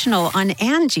professional on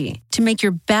Angie to make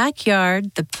your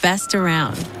backyard the best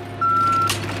around.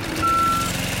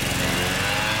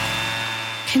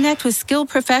 Connect with skilled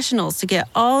professionals to get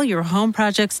all your home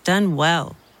projects done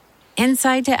well.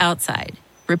 Inside to outside,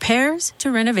 repairs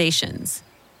to renovations.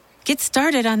 Get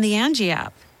started on the Angie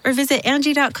app or visit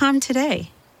Angie.com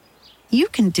today. You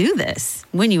can do this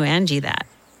when you Angie that.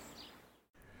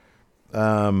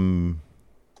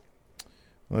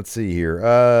 Let's see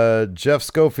here. Jeff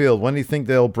Schofield, when do you think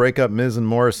they'll break up Miz and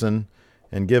Morrison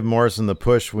and give Morrison the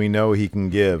push we know he can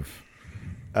give?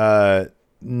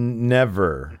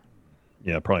 Never.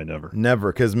 Yeah, probably never.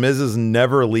 Never, because Miz is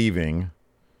never leaving.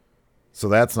 So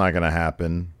that's not going to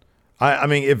happen. I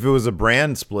mean, if it was a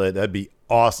brand split, that'd be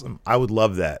awesome. I would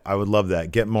love that.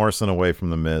 Get Morrison away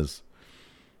from the Miz.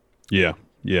 Yeah.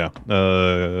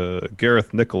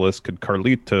 Gareth Nicholas, could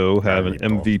Carlito have an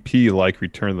MVP-like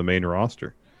return to the main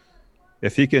roster?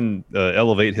 If he can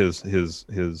elevate his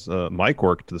mic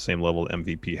work to the same level that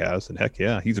MVP has, then heck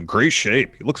yeah, he's in great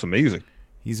shape. He looks amazing.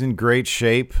 He's in great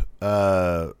shape.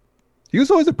 He was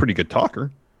always a pretty good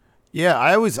talker. Yeah,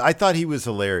 I thought he was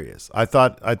hilarious. I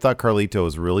thought Carlito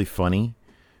was really funny.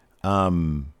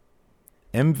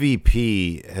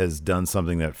 MVP has done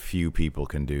something that few people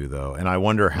can do, though, and I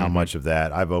wonder how much of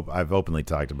that. I've openly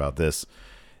talked about this.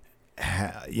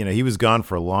 He was gone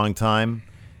for a long time.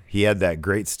 He had that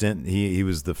great stint. He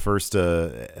was the first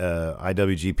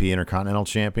IWGP Intercontinental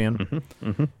Champion.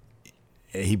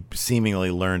 He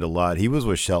seemingly learned a lot. He was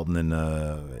with Shelton in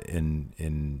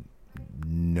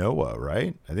Noah,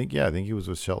 right? I think he was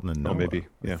with Shelton in Noah. Oh, maybe.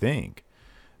 Yeah. I think.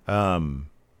 I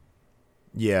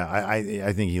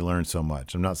think he learned so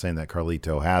much. I'm not saying that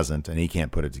Carlito hasn't, and he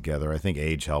can't put it together. I think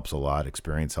age helps a lot.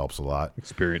 Experience helps a lot.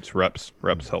 Experience, reps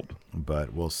help.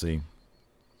 But we'll see.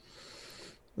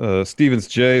 Stevens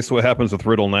J. So what happens with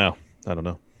Riddle now? I don't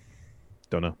know.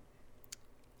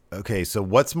 Okay, so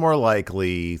what's more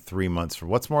likely 3 months from?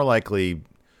 What's more likely?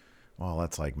 Well,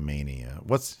 that's like Mania.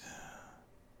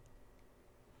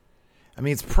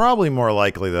 It's probably more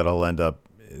likely that I'll end up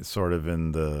sort of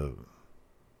in the.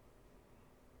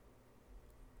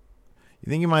 You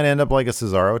think you might end up like a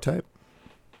Cesaro type?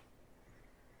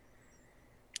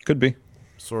 Could be.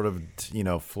 Sort of,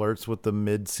 flirts with the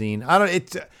mid scene.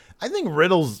 I think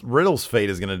Riddle's fate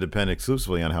is going to depend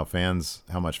exclusively on how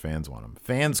much fans want him.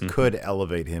 Fans could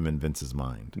elevate him in Vince's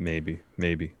mind. Maybe.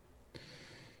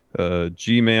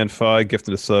 G-Man Phi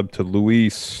gifted a sub to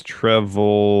Luis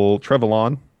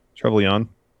Trevelyan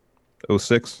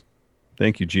 06.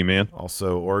 Thank you, G-Man.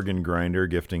 Also, Organ Grinder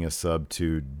gifting a sub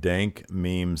to Dank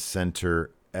Meme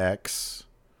Center X.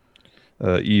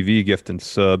 EV gifting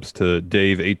subs to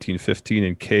Dave 1815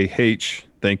 and KH.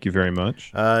 Thank you very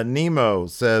much. Nemo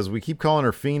says, we keep calling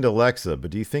her Fiend Alexa,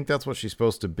 but do you think that's what she's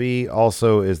supposed to be?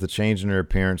 Also, is the change in her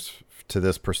appearance to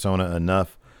this persona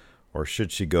enough, or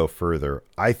should she go further?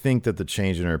 I think that the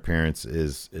change in her appearance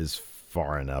is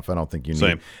far enough. I don't think you need.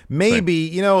 Same.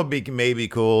 Maybe, it'd be maybe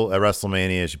cool at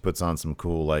WrestleMania. She puts on some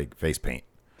cool like face paint.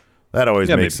 That always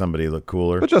makes somebody look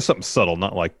cooler. But just something subtle,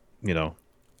 not like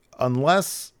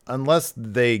Unless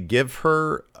they give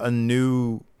her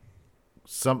another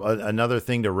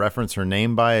thing to reference her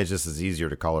name by, it's just as easier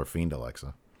to call her Fiend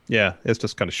Alexa. Yeah, it's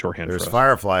just kind of shorthand. There's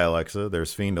Firefly Alexa.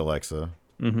 There's Fiend Alexa.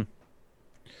 Mm-hmm.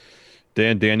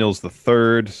 Dan Daniels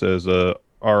III says,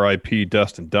 R.I.P.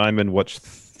 Dustin Diamond. What's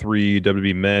 3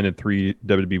 WWE men and 3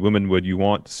 WWE women would you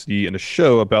want to see in a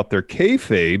show about their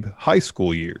kayfabe high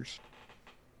school years?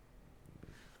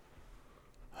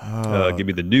 Give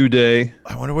me the New Day.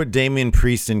 I wonder what Damian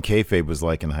Priest in kayfabe was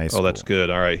like in high school. Oh, that's good.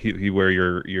 All right, he wear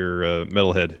your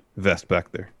metalhead vest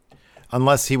back there.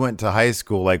 Unless he went to high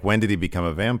school, like when did he become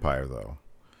a vampire though?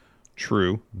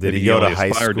 True. Did he go to high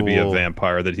aspired school to be a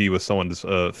vampire? That he was someone's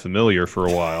familiar for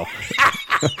a while.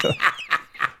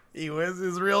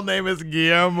 His real name is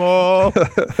Guillermo.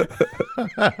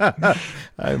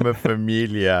 I'm a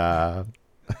familia.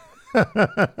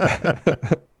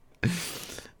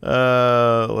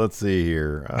 Let's see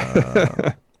here.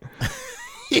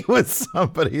 He was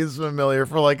somebody who's familiar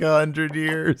for like 100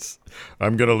 years.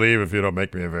 I'm gonna leave if you don't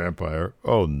make me a vampire.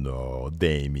 Oh no,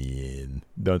 Damian,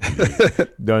 don't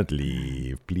leave. Don't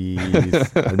leave,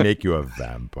 please. I'll make you a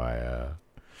vampire.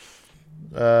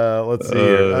 Let's see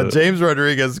here. James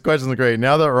Rodriguez, question's great.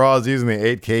 Now that Raw is using the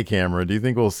 8K camera, do you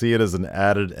think we'll see it as an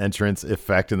added entrance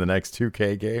effect in the next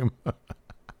 2K game? I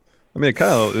mean, it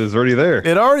kind of is already there.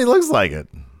 It already looks like it.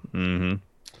 Mm-hmm.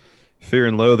 Fear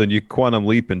and loathing. You quantum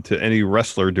leap into any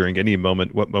wrestler during any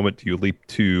moment. What moment do you leap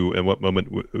to, and what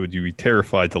moment would you be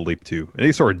terrified to leap to?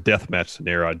 Any sort of deathmatch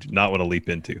scenario, I do not want to leap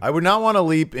into. I would not want to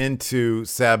leap into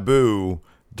Sabu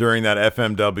during that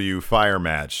FMW fire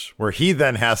match, where he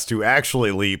then has to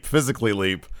actually physically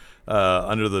leap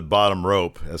under the bottom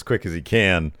rope as quick as he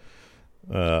can.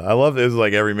 I love it. It was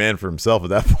like every man for himself at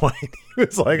that point. He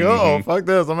was like, oh, fuck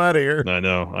this. I'm out of here. I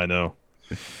know.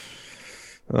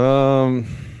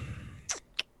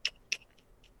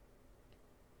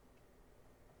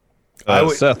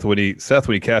 Seth, when he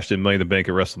cashed in Money in the Bank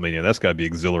at WrestleMania, that's got to be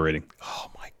exhilarating. Oh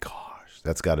my gosh,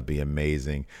 that's got to be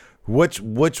amazing. Which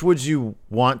would you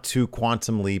want to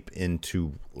quantum leap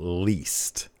into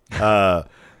least? The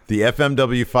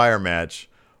FMW fire match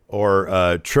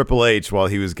or Triple H while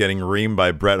he was getting reamed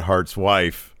by Bret Hart's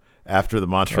wife after the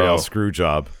Montreal screw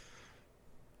job?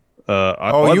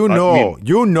 You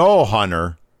know,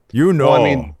 Hunter. You know.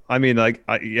 Well, I mean,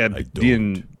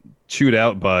 being chewed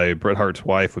out by Bret Hart's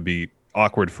wife would be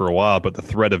awkward for a while, but the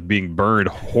threat of being burned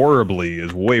horribly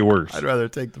is way worse. I'd rather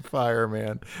take the fire,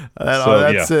 man. That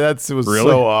was really?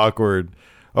 So awkward.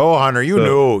 Oh, Hunter, you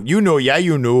know.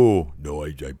 No,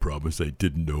 I promise I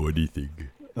didn't know anything.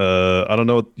 I don't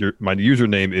know what my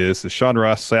username is. Sean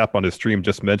Ross Sapp on his stream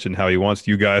just mentioned how he wants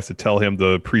you guys to tell him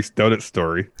the Priest donut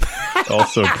story.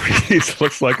 Also, Priest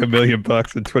looks like $1 million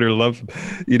and Twitter loves him.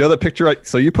 You know the picture?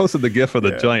 So you posted the gif of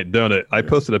the giant donut. I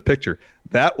posted a picture.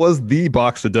 That was the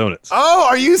box of donuts. Oh,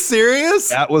 are you serious?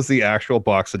 That was the actual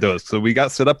box of donuts. So we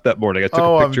got set up that morning. I took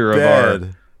a picture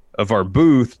of our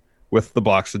booth with the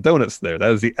box of donuts there.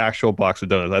 That is the actual box of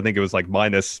donuts. I think it was like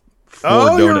minus 4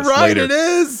 donuts you're right. later. It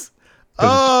is.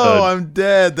 I'm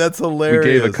dead. That's hilarious.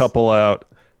 We gave a couple out.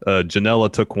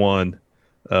 Janela took one.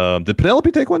 Did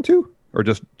Penelope take one too? Or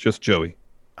just Joey?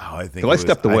 Oh, I think I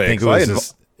stepped away. I think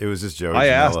it was just Joey. I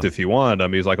asked if he wanted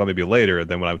them. He was like, "Oh, maybe later." And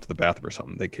then when I went to the bathroom or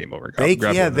something, they came over.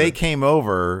 They came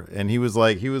over, and he was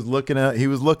looking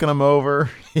them over.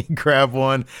 He grabbed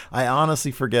one. I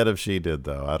honestly forget if she did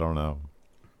though. I don't know.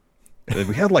 And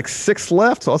we had like 6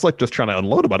 left, so I was like just trying to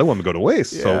unload them. I didn't want them to go to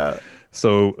waste. Yeah.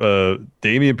 So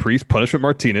Damian Priest, Punishment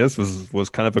Martinez was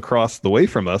kind of across the way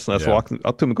from us, and I was walking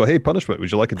up to him and go, "Hey, Punishment,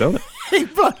 would you like a donut?" Hey,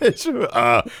 Punishment.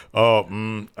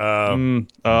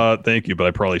 Thank you, but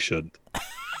I probably shouldn't.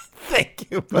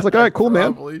 Thank you. I was like, all right, cool,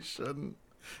 man. Probably shouldn't.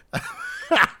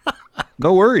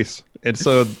 No worries. And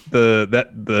so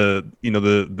the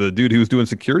dude who was doing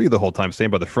security the whole time,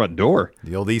 staying by the front door,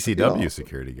 the old ECW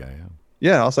security guy.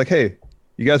 Yeah, I was like, "Hey,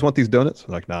 you guys want these donuts?"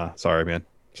 I'm like, "Nah, sorry, man."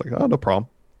 It's like, "Oh, no problem."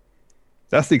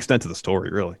 That's the extent of the story,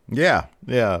 really. Yeah.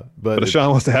 But if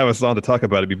Sean wants to have us on to talk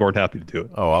about it, I'd be more than happy to do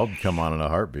it. Oh, I'll come on in a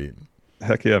heartbeat.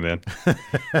 Heck yeah, man.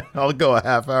 I'll go a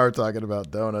half hour talking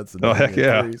about donuts. And heck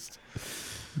yeah. Priest.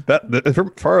 As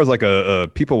far as like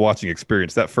a people watching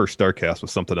experience, that first Starcast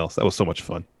was something else. That was so much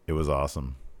fun. It was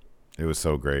awesome. It was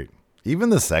so great. Even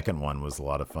the second one was a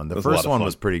lot of fun. The first one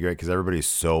was pretty great because everybody's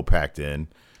so packed in.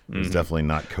 It was definitely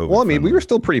not COVID. Well, I mean, friendly. we were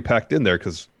still pretty packed in there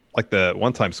because like the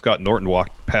one time Scott Norton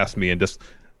walked past me and just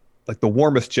like the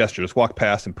warmest gesture, just walked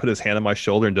past and put his hand on my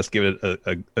shoulder and just give it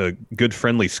a good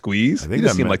friendly squeeze. He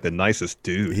just seemed like the nicest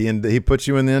dude. He put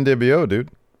you in the NWO, dude.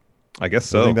 I guess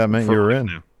so. I think that meant you were in.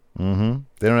 Mm-hmm.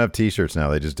 They don't have T-shirts now.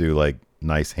 They just do like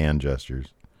nice hand gestures.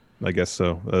 I guess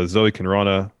so. Zoe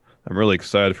Conrana, I'm really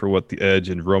excited for what the Edge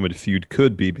and Roman feud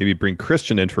could be. Maybe bring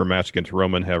Christian in for a match against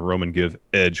Roman, have Roman give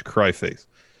Edge cry face.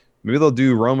 Maybe they'll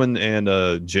do Roman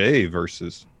and Jay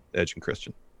versus Edge and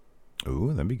Christian.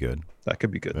 Ooh, that'd be good. That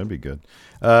could be good. That'd be good.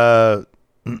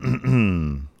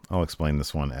 I'll explain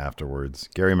this one afterwards.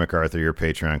 Gary MacArthur, your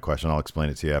Patreon question. I'll explain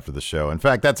it to you after the show. In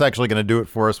fact, that's actually going to do it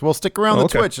for us. We'll stick around the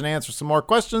Twitch and answer some more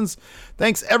questions.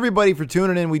 Thanks, everybody, for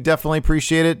tuning in. We definitely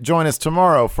appreciate it. Join us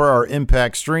tomorrow for our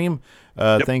Impact stream.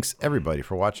 Thanks, everybody,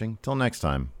 for watching. Till next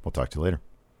time, we'll talk to you later.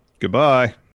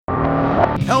 Goodbye.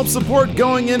 Help support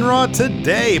Going In Raw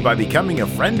today by becoming a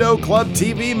Friendo Club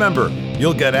TV member.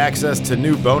 You'll get access to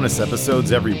new bonus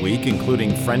episodes every week,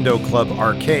 including Friendo Club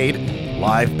Arcade,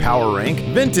 Live Power Rank,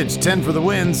 Vintage 10 for the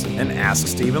Wins, and Ask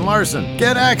Steven Larson.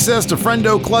 Get access to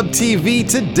Friendo Club TV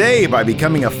today by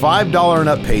becoming a $5 and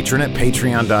up patron at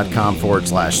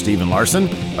patreon.com/Steven Larson,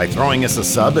 by throwing us a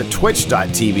sub at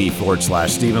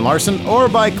twitch.tv/Steven Larson, or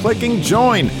by clicking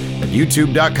join at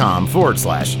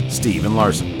youtube.com/Steven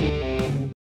Larson.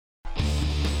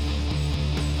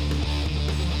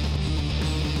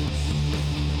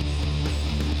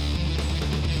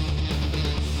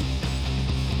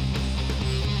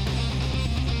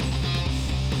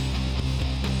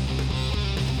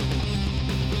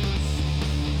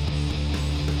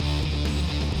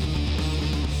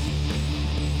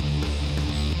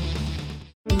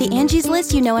 The Angie's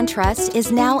List you know and trust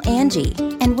is now Angie,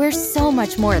 and we're so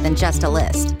much more than just a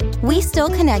list. We still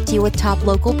connect you with top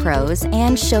local pros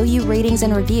and show you ratings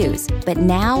and reviews, but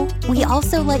now we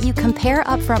also let you compare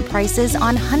upfront prices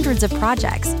on hundreds of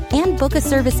projects and book a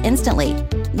service instantly.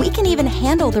 We can even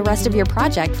handle the rest of your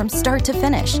project from start to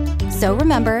finish. So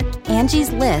remember,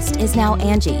 Angie's List is now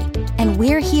Angie, and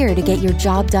we're here to get your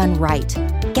job done right.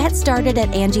 Get started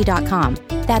at Angie.com.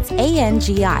 That's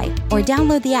ANGI, or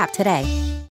download the app today.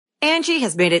 Angie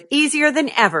has made it easier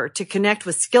than ever to connect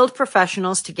with skilled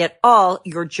professionals to get all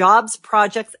your jobs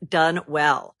projects done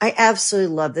well. I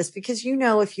absolutely love this because, you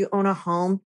know, if you own a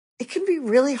home, it can be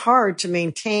really hard to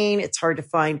maintain. It's hard to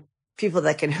find people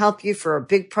that can help you for a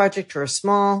big project or a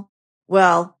small.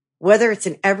 Well, whether it's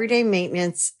in everyday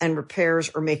maintenance and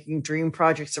repairs or making dream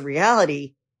projects a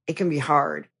reality, it can be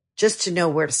hard just to know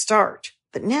where to start.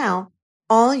 But now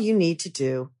all you need to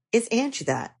do is Angie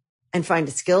that and find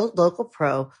a skilled local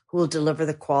pro who will deliver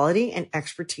the quality and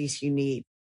expertise you need.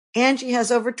 Angie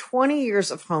has over 20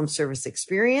 years of home service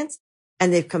experience,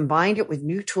 and they've combined it with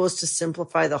new tools to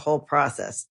simplify the whole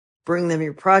process. Bring them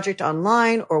your project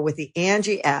online or with the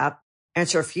Angie app,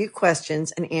 answer a few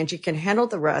questions, and Angie can handle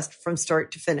the rest from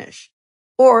start to finish.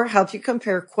 Or help you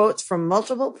compare quotes from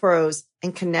multiple pros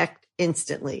and connect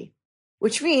instantly,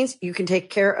 which means you can take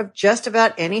care of just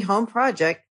about any home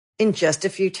project in just a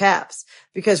few taps.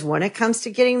 Because when it comes to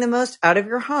getting the most out of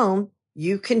your home,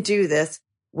 you can do this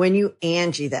when you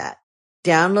Angie that.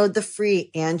 Download the free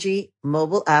Angie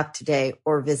mobile app today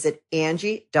or visit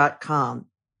Angie.com.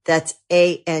 That's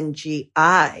ANGI.com.